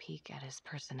of took a peek at his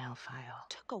personnel file.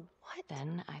 Took a what?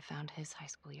 Then I found his high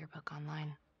school yearbook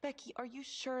online. Becky, are you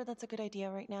sure that's a good idea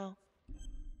right now?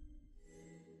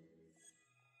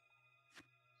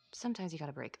 Sometimes you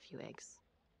gotta break a few eggs.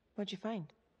 What'd you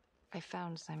find? I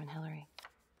found Simon Hillary.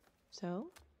 So?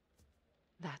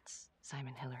 That's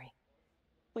Simon Hillary.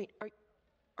 Wait,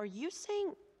 are you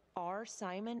saying our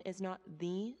Simon is not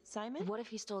the Simon? What if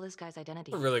he stole this guy's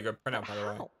identity? A really good printout, by the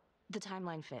way. The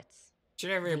timeline fits. She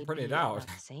never even printed it out.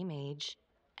 The same age.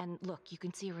 And look, you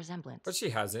can see a resemblance. But she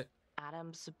has it.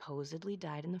 Adam supposedly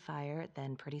died in the fire,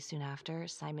 then pretty soon after,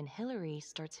 Simon Hillary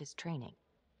starts his training.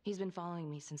 He's been following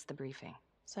me since the briefing.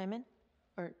 Simon?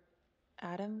 Or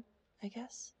Adam, I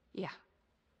guess? Yeah.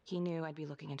 He knew I'd be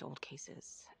looking into old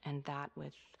cases, and that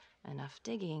with enough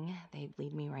digging, they'd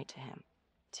lead me right to him.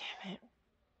 Damn it.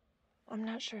 I'm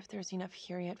not sure if there's enough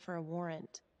here yet for a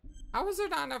warrant. How is there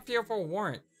not enough here for a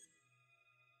warrant?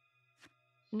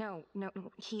 No,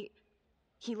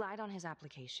 he lied on his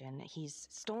application. He's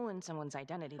stolen someone's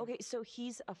identity. Okay, so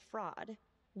he's a fraud.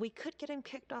 We could get him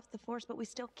kicked off the force, but we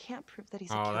still can't prove that he's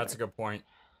a killer. Oh, that's a good point.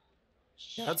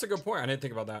 Shit. That's a good point. I didn't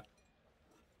think about that.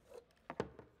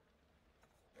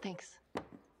 Thanks.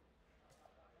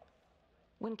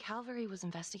 When Calvary was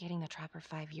investigating the Trapper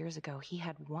 5 years ago, he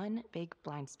had one big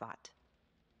blind spot.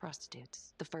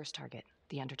 Prostitutes. The first target,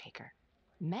 the Undertaker.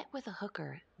 Met with a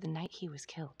hooker the night he was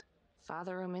killed.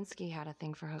 Father Rominsky had a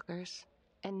thing for hookers.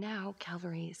 And now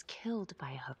Calvary is killed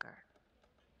by a hooker.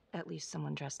 At least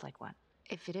someone dressed like one.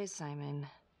 If it is Simon,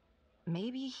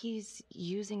 maybe he's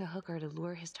using a hooker to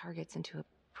lure his targets into a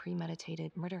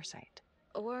premeditated murder site.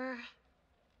 Or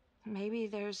maybe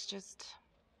there's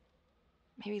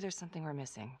something we're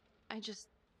missing. I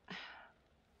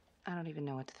don't even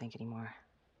know what to think anymore.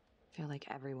 I feel like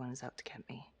everyone is out to get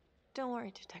me. Don't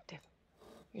worry, detective.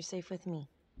 You're safe with me.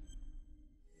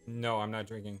 No, I'm not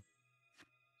drinking.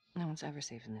 No one's ever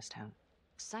safe in this town.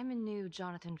 Simon knew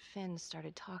Jonathan Finn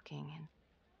started talking,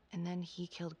 and then he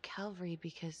killed Calvary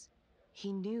because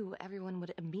he knew everyone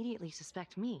would immediately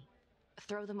suspect me.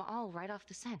 Throw them all right off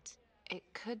the scent. It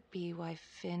could be why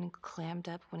Finn clammed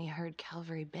up when he heard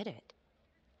Calvary bid it.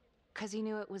 'Cause he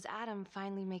knew it was Adam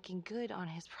finally making good on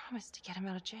his promise to get him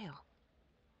out of jail.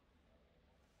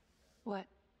 What?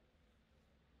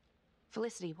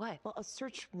 Felicity, what? Well, a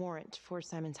search warrant for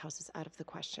Simon's house is out of the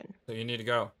question. So you need to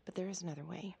go. But there is another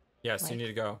way. Yes, you need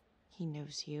to go. He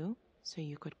knows you, so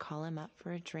you could call him up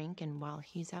for a drink, and while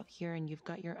he's out here and you've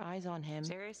got your eyes on him...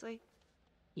 Seriously?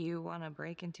 You want to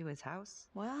break into his house?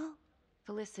 Well...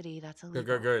 Felicity, that's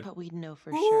illegal. Good. But we'd know for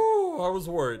Ooh, sure. I was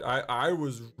worried. I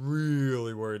was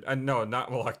really worried. No, not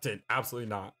reluctant. Absolutely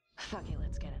not. Fuck it,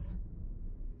 let's get him.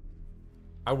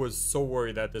 I was so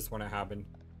worried that this wouldn't happen.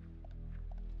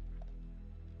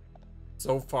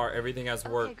 So far, everything has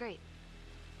worked. Okay, great.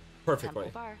 Perfectly.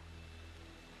 Temple Bar.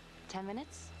 10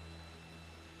 minutes?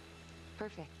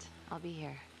 Perfect. I'll be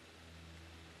here.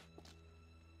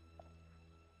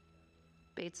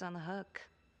 Bait's on the hook.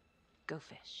 Go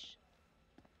fish.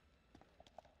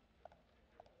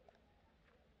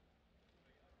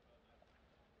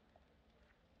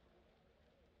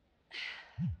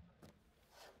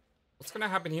 What's gonna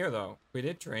happen here, though? We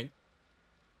did drink.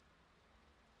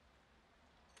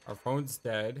 Our phone's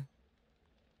dead.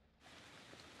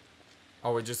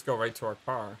 Oh, we just go right to our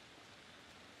car.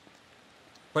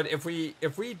 But if we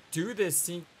do this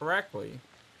scene correctly,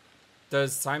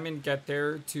 does Simon get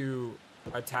there to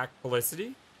attack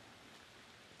Felicity?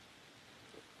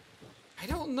 I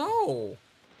don't know.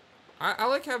 I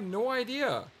like have no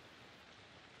idea.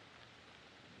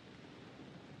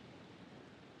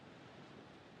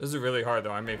 This is really hard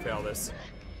though. I may fail this.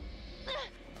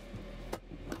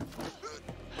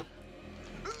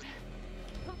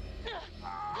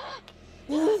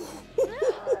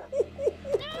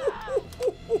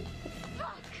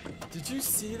 Did you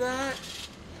see that?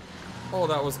 Oh,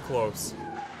 that was close.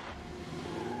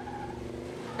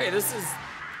 Hey, this is...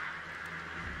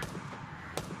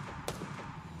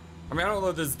 I mean, I don't know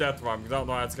if this is death bomb because I don't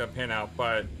know how it's gonna pan out,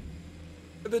 but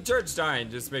the church dying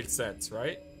just makes sense,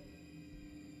 right?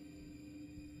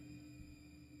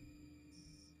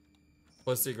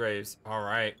 Felicity Graves. All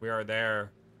right, we are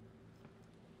there.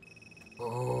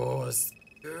 Oh, it's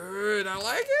good. I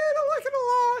like it. I like it a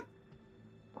lot.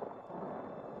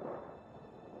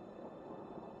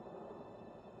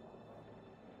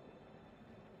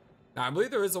 Now, I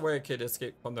believe there is a way a kid to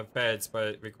escape from the feds, but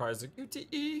it requires a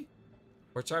QTE,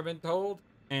 which I've been told,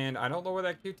 and I don't know where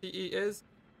that QTE is.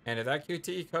 And if that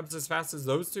QTE comes as fast as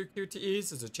those two QTEs,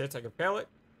 there's a chance I can fail it,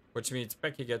 which means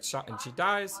Becky gets shot and she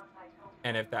dies.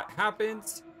 And if that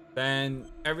happens, then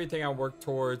everything I work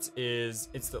towards is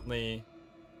instantly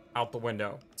out the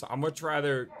window. So I'd much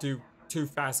rather do 2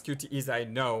 fast QTEs I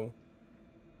know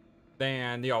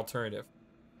than the alternative,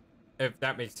 if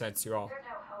that makes sense to you all. There's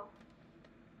no hope.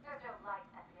 There's no light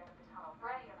at the end of the tunnel for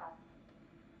any of us.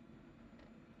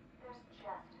 There's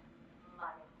just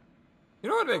money. You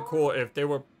know what would be cool if they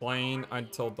were playing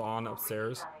Until Dawn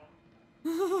upstairs?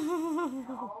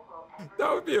 That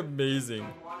would be amazing.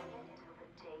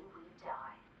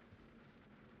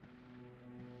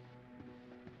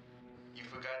 You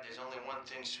forgot there's only one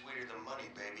thing sweeter than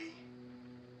money, baby.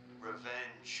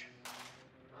 Revenge.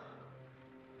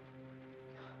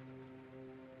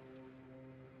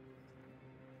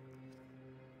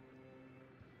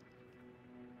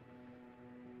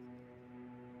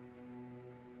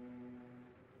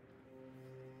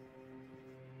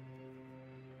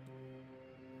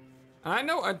 I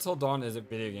know Until Dawn is a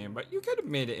video game, but you could have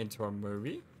made it into a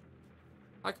movie.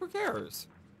 Like, who cares?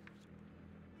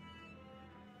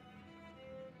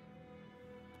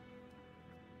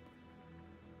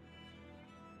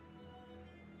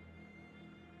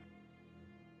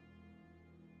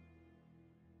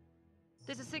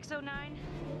 This is 609.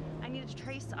 I need a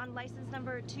trace on license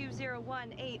number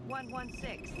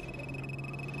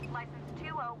 2018116. License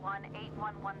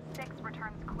 2018116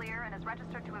 returns clear and is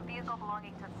registered to a vehicle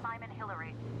belonging to Simon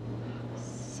Hillary.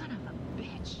 Son of a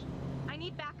bitch. I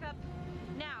need backup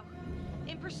now.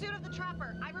 In pursuit of the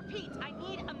trapper. I repeat, I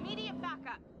need immediate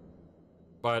backup.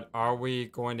 But are we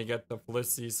going to get the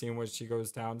Felicity scene when she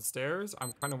goes downstairs?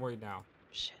 I'm kind of worried now.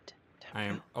 Shit. I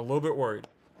am a little bit worried.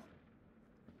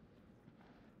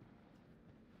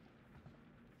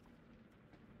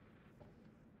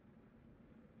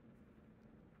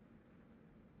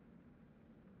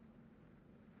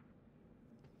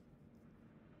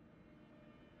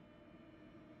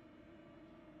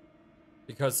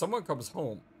 Because someone comes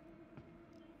home,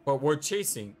 but we're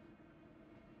chasing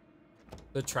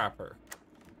the trapper.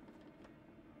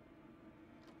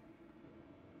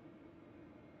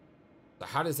 So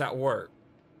how does that work?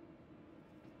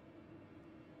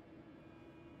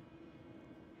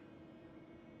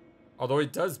 Although he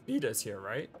does beat us here,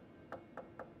 right?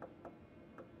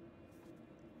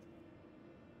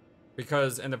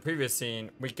 Because in the previous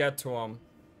scene, we get to him,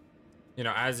 you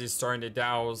know, as he's starting to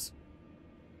douse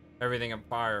everything in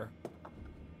fire.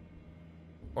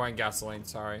 Or in gasoline,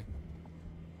 sorry.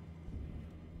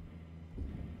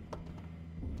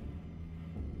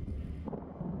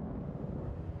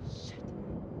 Shit.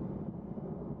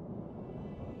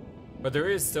 But there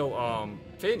is still,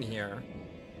 Finn here.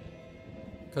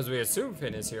 Because we assume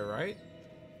Finn is here, right?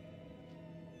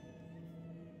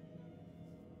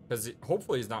 Because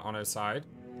hopefully he's not on our side.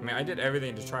 I mean, I did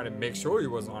everything to try to make sure he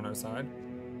wasn't on our side.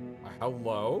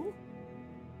 Hello?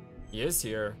 He is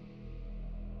here.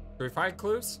 Do we find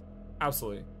clues?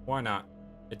 Absolutely. Why not?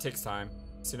 It takes time.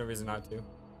 I see no reason not to.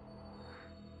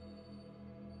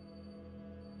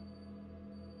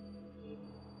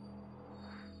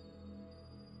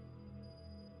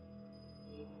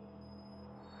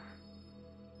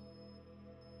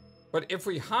 But if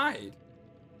we hide,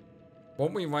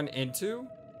 won't we run into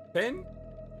Finn?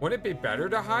 Wouldn't it be better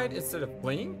to hide instead of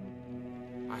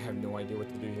fleeing? I have no idea what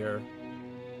to do here.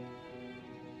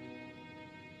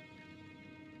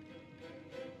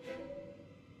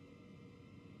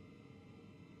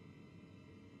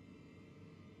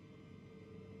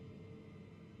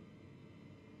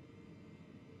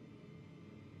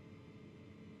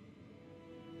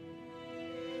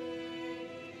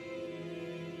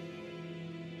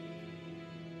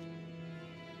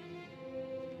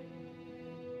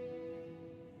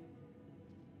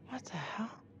 What the hell?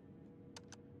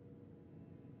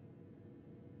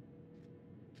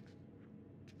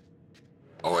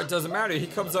 Oh, it doesn't matter. He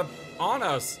comes up on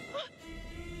us.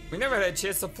 We never had a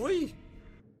chance to flee.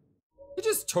 He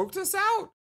just choked us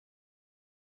out.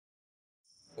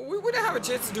 We wouldn't have a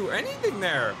chance to do anything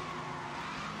there.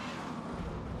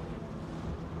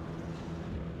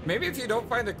 Maybe if you don't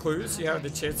find the clues, you have the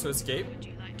chance to escape.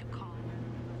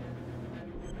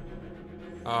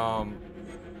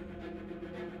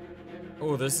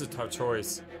 Oh, this is a tough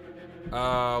choice.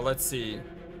 Let's see.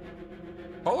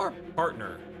 Call our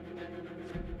partner.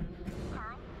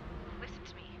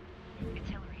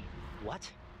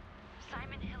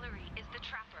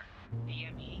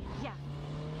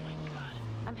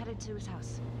 headed to his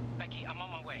house. Becky, I'm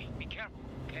on my way. Be careful,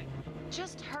 okay?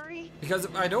 Just hurry. Because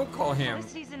if I don't call him,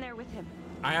 Felicity's in there with him.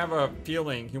 I have a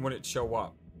feeling he wouldn't show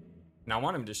up. And I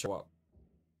want him to show up.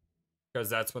 Because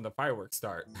that's when the fireworks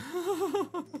start.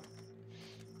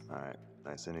 Alright,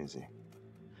 nice and easy.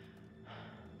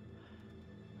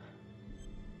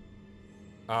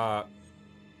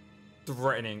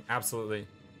 Threatening, absolutely.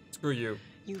 Screw you.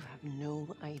 You have no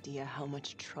idea how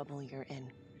much trouble you're in.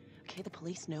 Okay, the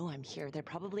police know I'm here. They're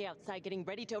probably outside getting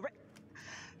ready to...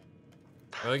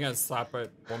 Are they gonna slap a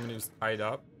woman who's tied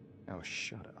up? Oh,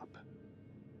 shut up.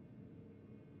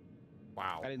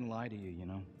 Wow. I didn't lie to you, you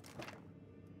know?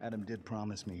 Adam did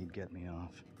promise me he'd get me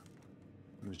off.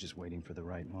 He was just waiting for the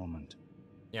right moment.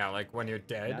 Yeah, like when you're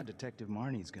dead. Now Detective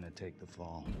Marnie's gonna take the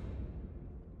fall.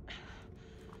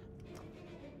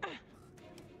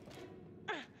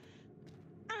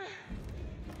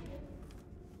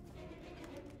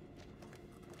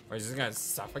 Or is he gonna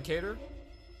suffocate her?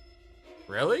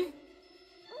 Really?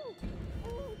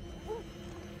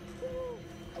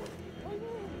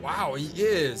 Wow, he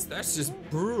is. That's just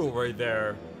brutal right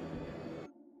there.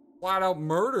 Flat out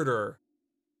murdered her.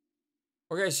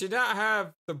 Okay, she did not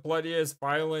have the bloodiest,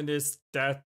 violentest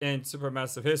death in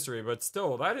Supermassive history, but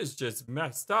still, that is just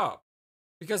messed up.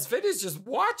 Because Finn is just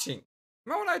watching.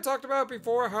 Remember when I talked about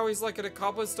before how he's like an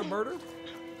accomplice to murder?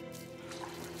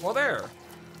 Well, there.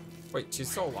 Wait,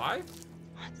 she's still alive?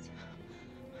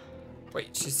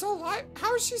 Wait, she's still alive?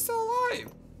 How is she still alive?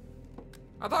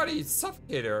 I thought he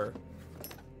suffocated her.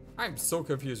 I'm so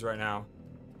confused right now.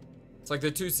 It's like the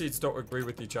two seats don't agree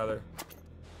with each other.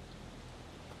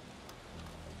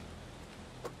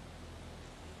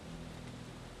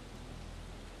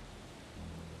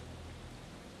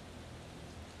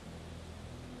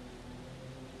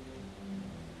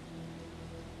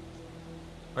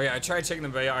 Oh yeah, I tried checking the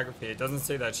biography. It doesn't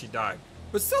say that she died.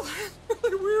 But still, it's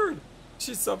really weird.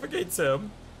 She suffocates him.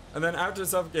 And then after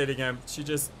suffocating him, she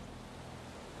just...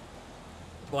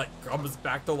 like, comes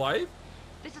back to life?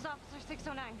 This is Officer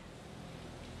 609.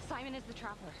 Simon is the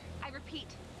trapper. I repeat,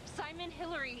 Simon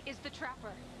Hillary is the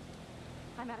trapper.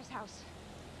 I'm at his house.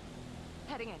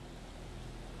 Heading in.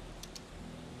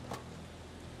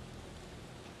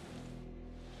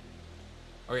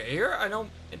 Okay, here I don't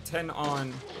intend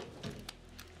on...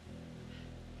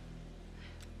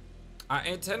 I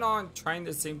intend on trying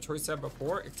the same choice I had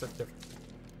before, except different.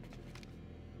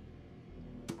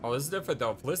 Oh, this is different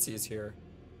though. Felicity's here.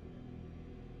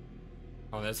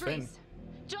 Oh, that's Finn.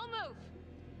 Don't move!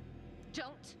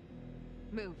 Don't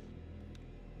move.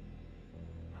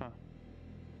 Huh.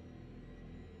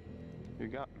 You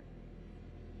got me.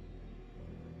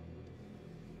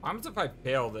 What happens if I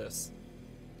fail this?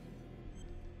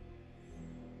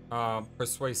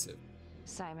 Persuasive.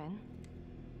 Simon,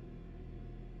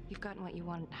 you've gotten what you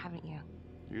want, haven't you?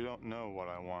 You don't know what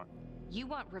I want. You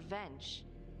want revenge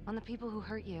on the people who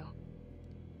hurt you.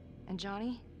 And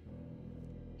Johnny?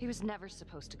 He was never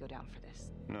supposed to go down for this.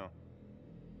 No.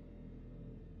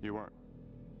 You weren't.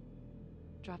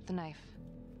 Drop the knife.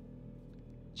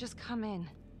 Just come in.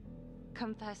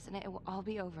 Confess and it will all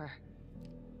be over.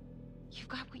 You've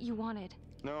got what you wanted.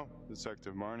 No,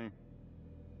 Detective Marnie.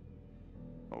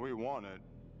 What we wanted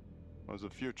was a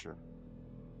future.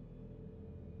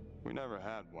 We never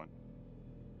had one.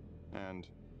 And,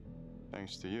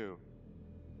 thanks to you,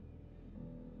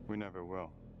 we never will.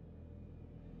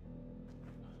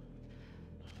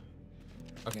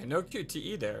 Okay, no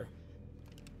QTE there.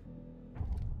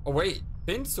 Oh wait,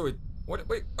 Finn, so it... What,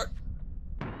 wait, what?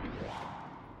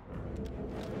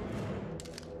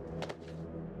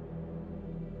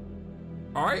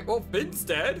 Alright, well, Finn's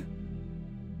dead.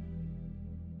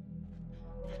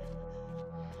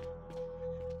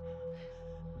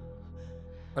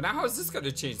 But now how is this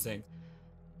gonna change things?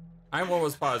 I'm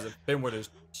almost positive Finn would have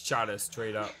shot us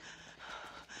straight up.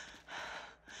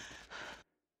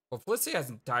 Well, Felicity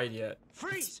hasn't died yet.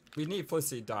 Freeze! We need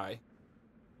Felicity to die.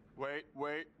 Wait,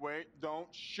 wait, wait, don't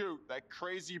shoot. That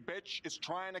crazy bitch is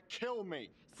trying to kill me.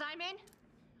 Simon,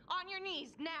 on your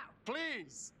knees, now.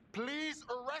 Please, please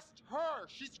arrest her.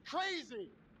 She's crazy.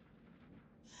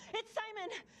 It's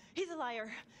Simon! He's a liar.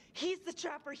 He's the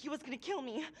trapper. He was gonna kill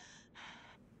me.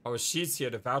 Oh, she's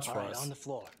here to vouch for us. On the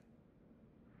floor.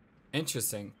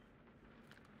 Interesting.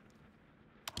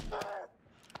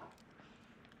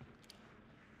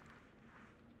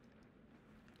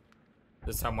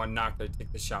 This time I'm not gonna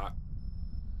take the shot.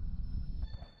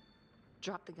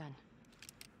 Drop the gun.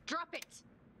 Drop it!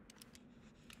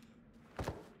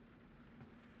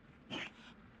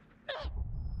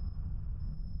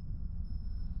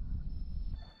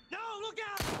 No, look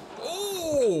out!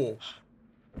 Oh!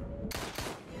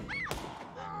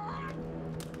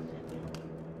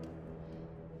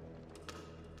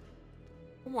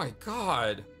 my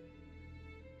god.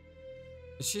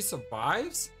 She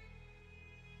survives?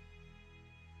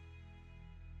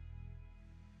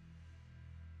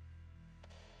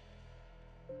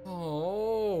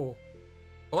 Oh.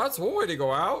 Well, that's one way to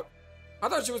go out. I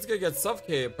thought she was gonna get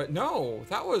suffocated, but no,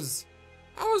 that was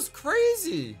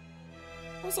crazy.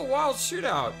 That was a wild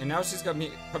shootout. And now she's gonna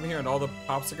come here and all the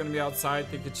cops are gonna be outside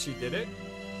thinking she did it.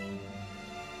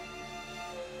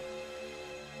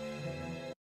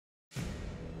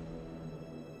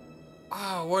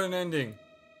 Ah, what an ending.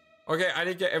 Okay, I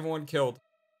didn't get everyone killed.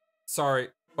 Sorry,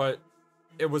 but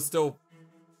it was still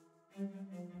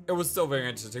very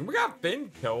interesting. We got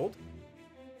Finn killed.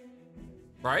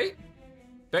 Right?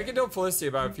 Becky told Felicity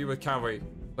about a feud with Calvary.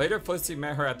 Later, Felicity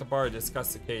met her at the bar to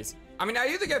discuss the case. I mean, I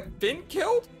either get Finn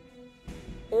killed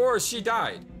or she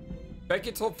died.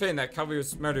 Becky told Finn that Calvary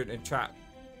was murdered and trapped.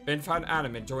 Finn found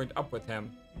Adam and joined up with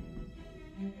him.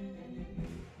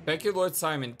 Becky lured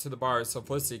Simon to the bar so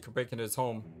Felicity could break into his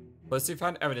home. Felicity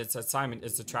found evidence that Simon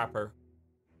is the trapper.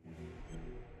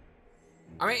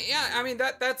 I mean, yeah, I mean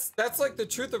that's like the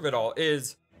truth of it all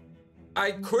is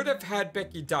I could have had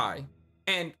Becky die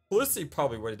and Felicity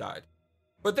probably would have died.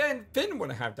 But then Finn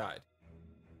wouldn't have died.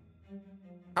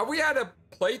 Have we had a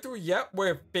playthrough yet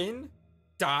where Finn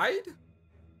died?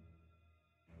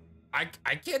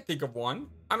 I can't think of one.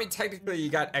 I mean, technically he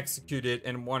got executed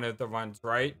in one of the runs,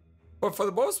 right? But for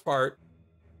the most part,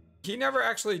 he never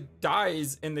actually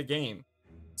dies in the game.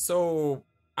 So,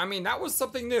 I mean, that was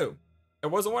something new. It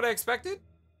wasn't what I expected,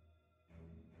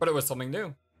 but it was something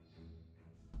new.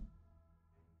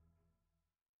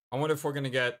 I wonder if we're gonna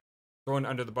get thrown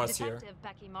under the bus here. Detective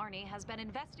Becky Marnie has been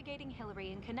investigating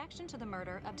Hillary in connection to the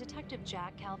murder of Detective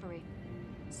Jack Calvary.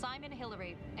 Simon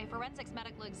Hillary, a forensics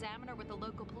medical examiner with the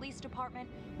local police department,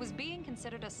 was being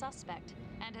considered a suspect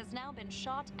and has now been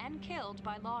shot and killed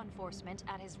by law enforcement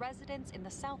at his residence in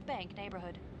the South Bank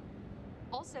neighborhood.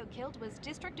 Also killed was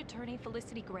District Attorney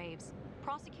Felicity Graves,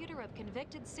 prosecutor of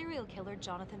convicted serial killer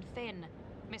Jonathan Finn.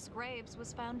 Miss Graves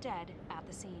was found dead at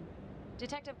the scene.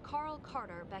 Detective Carl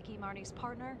Carter, Becky Marnie's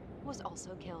partner, was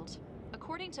also killed.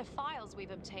 According to files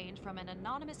we've obtained from an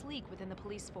anonymous leak within the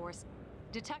police force,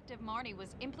 Detective Marnie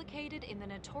was implicated in the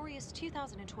notorious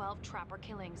 2012 Trapper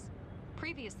killings,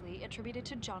 previously attributed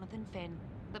to Jonathan Finn.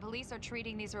 The police are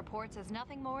treating these reports as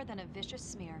nothing more than a vicious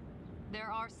smear. There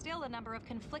are still a number of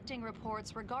conflicting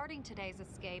reports regarding today's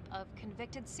escape of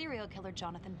convicted serial killer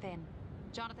Jonathan Finn.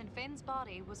 Jonathan Finn's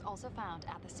body was also found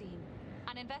at the scene.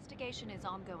 An investigation is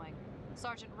ongoing.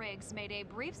 Sergeant Riggs made a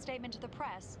brief statement to the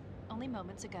press only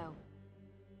moments ago.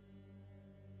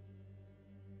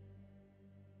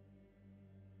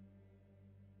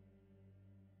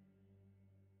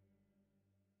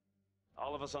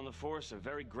 All of us on the force are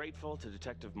very grateful to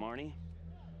Detective Marnie.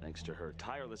 Thanks to her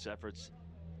tireless efforts,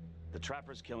 the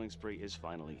Trapper's killing spree is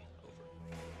finally over.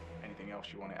 Anything else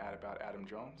you want to add about Adam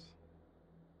Jones?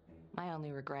 My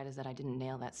only regret is that I didn't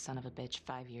nail that son of a bitch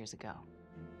 5 years ago.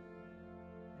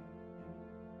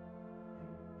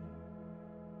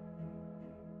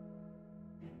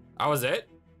 That was it?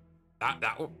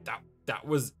 That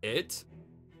was it?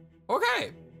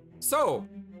 Okay. So,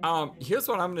 here's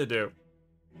what I'm gonna do.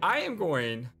 I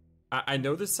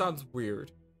know this sounds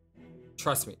weird.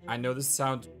 Trust me, I know this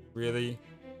sounds really,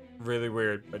 really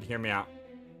weird, but hear me out.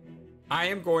 I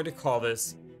am going to call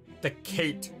this the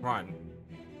Kate Run.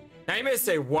 Now you may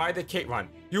say, why the Kate Run?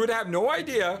 You would have no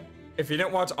idea if you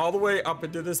didn't watch all the way up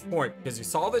until this point, because you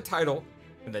saw the title,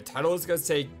 and the title is gonna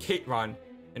say Kate Run,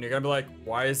 and you're gonna be like,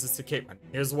 why is this the Kate Run?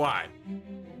 Here's why.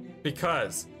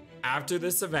 Because after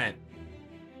this event,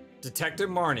 Detective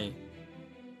Marnie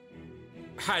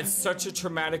had such a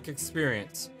traumatic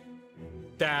experience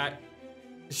that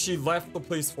she left the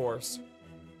police force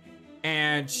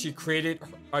and she created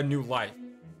a new life,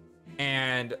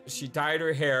 and she dyed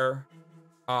her hair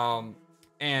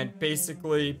and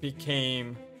basically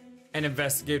became an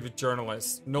investigative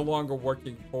journalist, no longer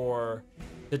working for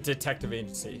the detective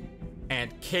agency.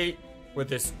 And Kate, with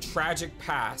this tragic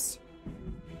past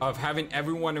of having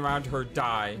everyone around her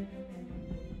die,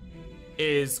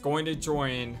 is going to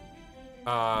join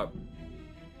the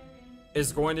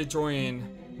Sony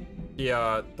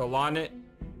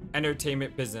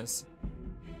Entertainment business,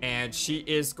 and she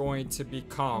is going to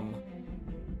become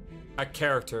a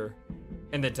character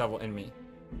in The Devil in Me.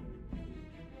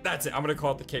 That's it. I'm gonna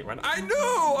call it the Kate Run. I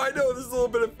know this is a little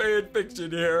bit of fan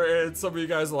fiction here, and some of you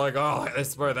guys are like, oh, I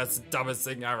swear that's the dumbest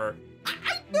thing ever.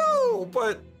 I know,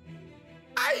 but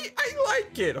I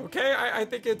like it, okay? I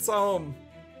think it's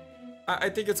I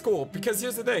think it's cool, because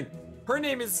here's the thing. Her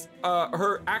name is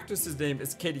her actress's name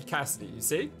is Katie Cassidy, you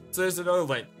see? So there's another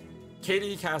link.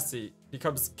 Katie Cassidy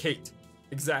becomes Kate.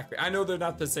 exactly. I know they're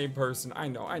not the same person. I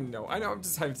know. I'm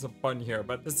just having some fun here.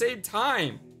 But at the same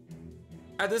time,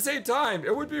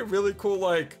 it would be a really cool,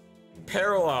 like,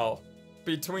 parallel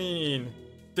between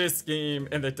this game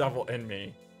and The Devil in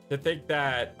Me. To think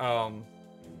that,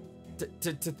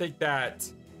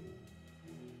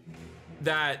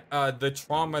 the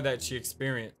trauma that she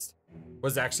experienced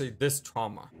was actually this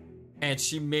trauma. And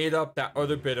she made up that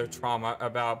other bit of trauma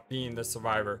about being the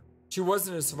survivor. She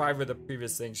wasn't a survivor of the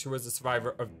previous thing. She was a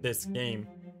survivor of this game,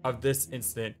 of this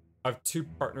incident, of two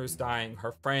partners dying,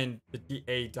 her friend, the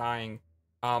DA, dying,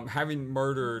 having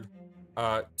murdered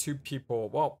two people.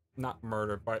 Well, not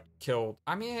murdered, but killed.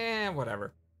 I mean,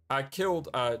 whatever. Killed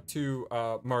two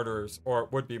murderers, or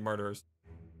would-be murderers.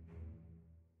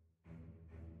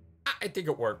 I think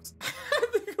it works.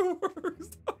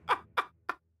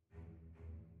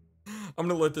 I'm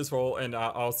gonna let this roll, and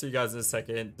I'll see you guys in a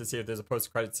second to see if there's a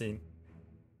post-credit scene.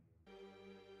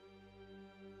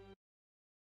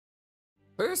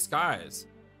 Clear skies.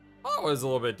 Oh, it was a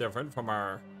little bit different from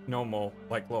our normal,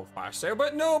 like, little flash there,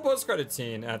 but no post-credit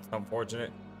scene. That's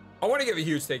unfortunate. I want to give a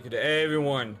huge thank you to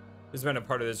everyone who's been a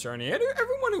part of this journey, and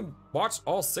everyone who watched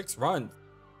all 6 runs,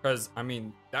 because, I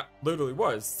mean, that literally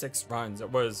was 6 runs. It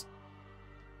was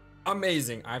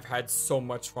amazing. I've had so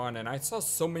much fun, and I saw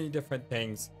so many different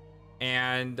things.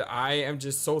 And I am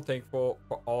just so thankful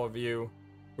for all of you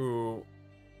who,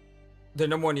 the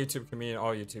 #1 YouTube community,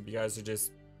 all YouTube, you guys are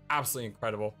just absolutely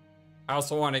incredible. I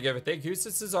also want to give a thank you,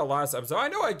 since this is our last episode. I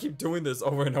know I keep doing this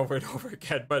over and over and over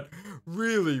again, but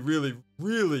really,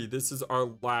 this is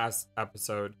our last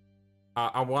episode.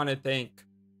 I want to thank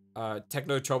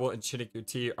Techno Trouble and Shiniku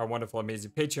T, our wonderful,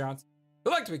 amazing Patreons. If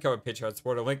you'd like to become a Patreon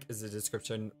supporter, link is in the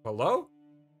description below.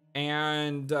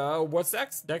 And what's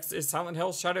next? Next is Silent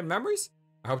Hill Shattered Memories.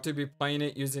 I hope to be playing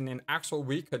it using an actual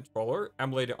Wii controller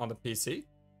emulated on the PC.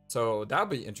 So that'll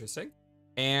be interesting.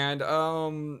 And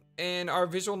in our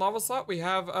visual novel slot, we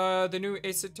have the new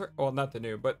Ace Attorney, well, not the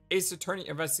new, but Ace Attorney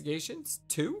Investigations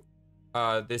 2.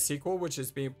 The sequel, which is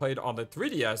being played on the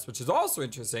 3DS, which is also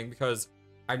interesting because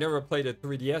I've never played a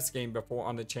 3DS game before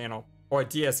on the channel, or a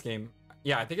DS game.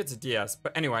 Yeah, I think it's a DS,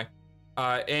 but anyway.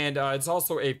 And it's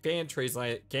also a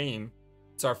fan-translated game.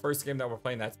 It's our first game that we're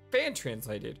playing that's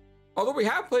fan-translated. Although we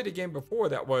have played a game before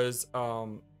that was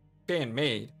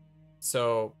fan-made.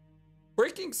 So,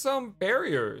 breaking some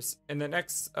barriers in the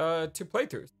next 2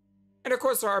 playthroughs. And of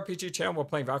course, our RPG channel, we're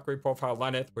playing Valkyrie Profile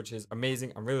Lenneth, which is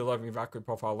amazing. I'm really loving Valkyrie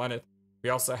Profile Lenneth. We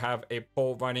also have a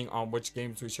poll running on which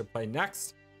games we should play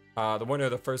next. The winner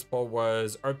of the first poll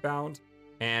was Earthbound.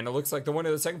 And it looks like the winner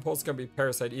of the second poll is going to be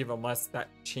Parasite Eve, unless that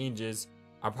changes.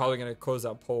 I'm probably going to close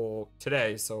that poll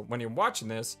today. So when you're watching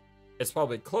this, it's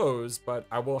probably closed, but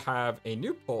I will have a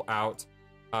new poll out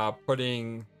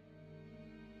putting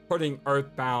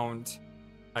Earthbound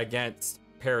against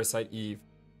Parasite Eve.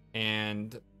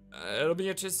 And it'll be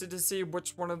interesting to see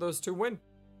which one of those 2 win.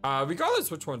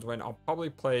 Regardless which ones win, I'll probably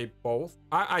play both.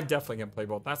 I definitely going to play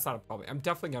both. That's not a problem. I'm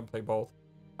definitely going to play both.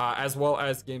 As well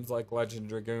as games like Legend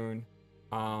Dragoon.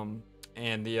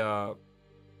 And the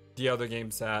other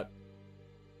games that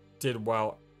did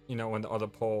well, you know, in the other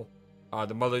poll,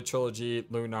 the Mother Trilogy,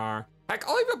 Lunar. Heck,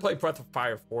 I'll even play Breath of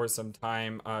Fire 4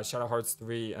 sometime, Shadow Hearts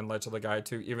 3 and Legend of the Gaia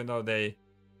 2, even though they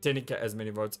didn't get as many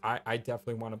votes. I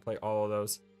definitely want to play all of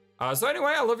those. So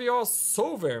anyway, I love you all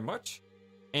so very much,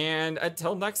 and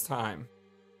until next time,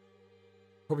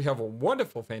 hope you have a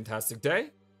wonderful, fantastic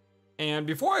day. And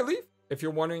before I leave, if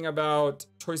you're wondering about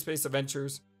choice-based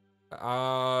adventures,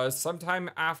 sometime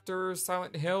after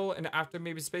Silent Hill and after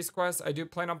maybe Space Quest, I do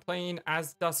plan on playing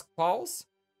As Dusk Falls.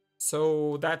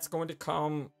 So that's going to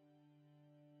come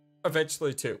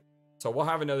eventually too. So we'll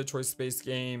have another choice-based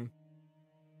game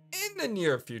in the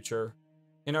near future.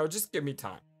 You know, just give me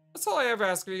time. That's all I ever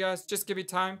ask of you guys. Just give me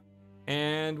time,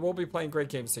 and we'll be playing great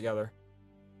games together.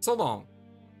 So long,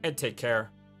 and take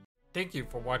care. Thank you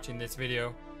for watching this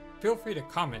video. Feel free to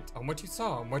comment on what you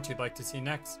saw and what you'd like to see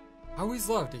next. I always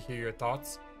love to hear your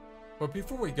thoughts. But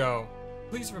before we go,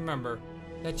 please remember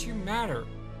that you matter,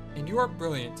 and you are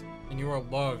brilliant, and you are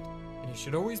loved, and you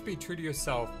should always be true to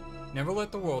yourself. Never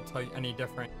let the world tell you any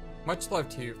different. Much love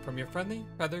to you from your friendly,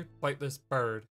 feathered, flightless bird.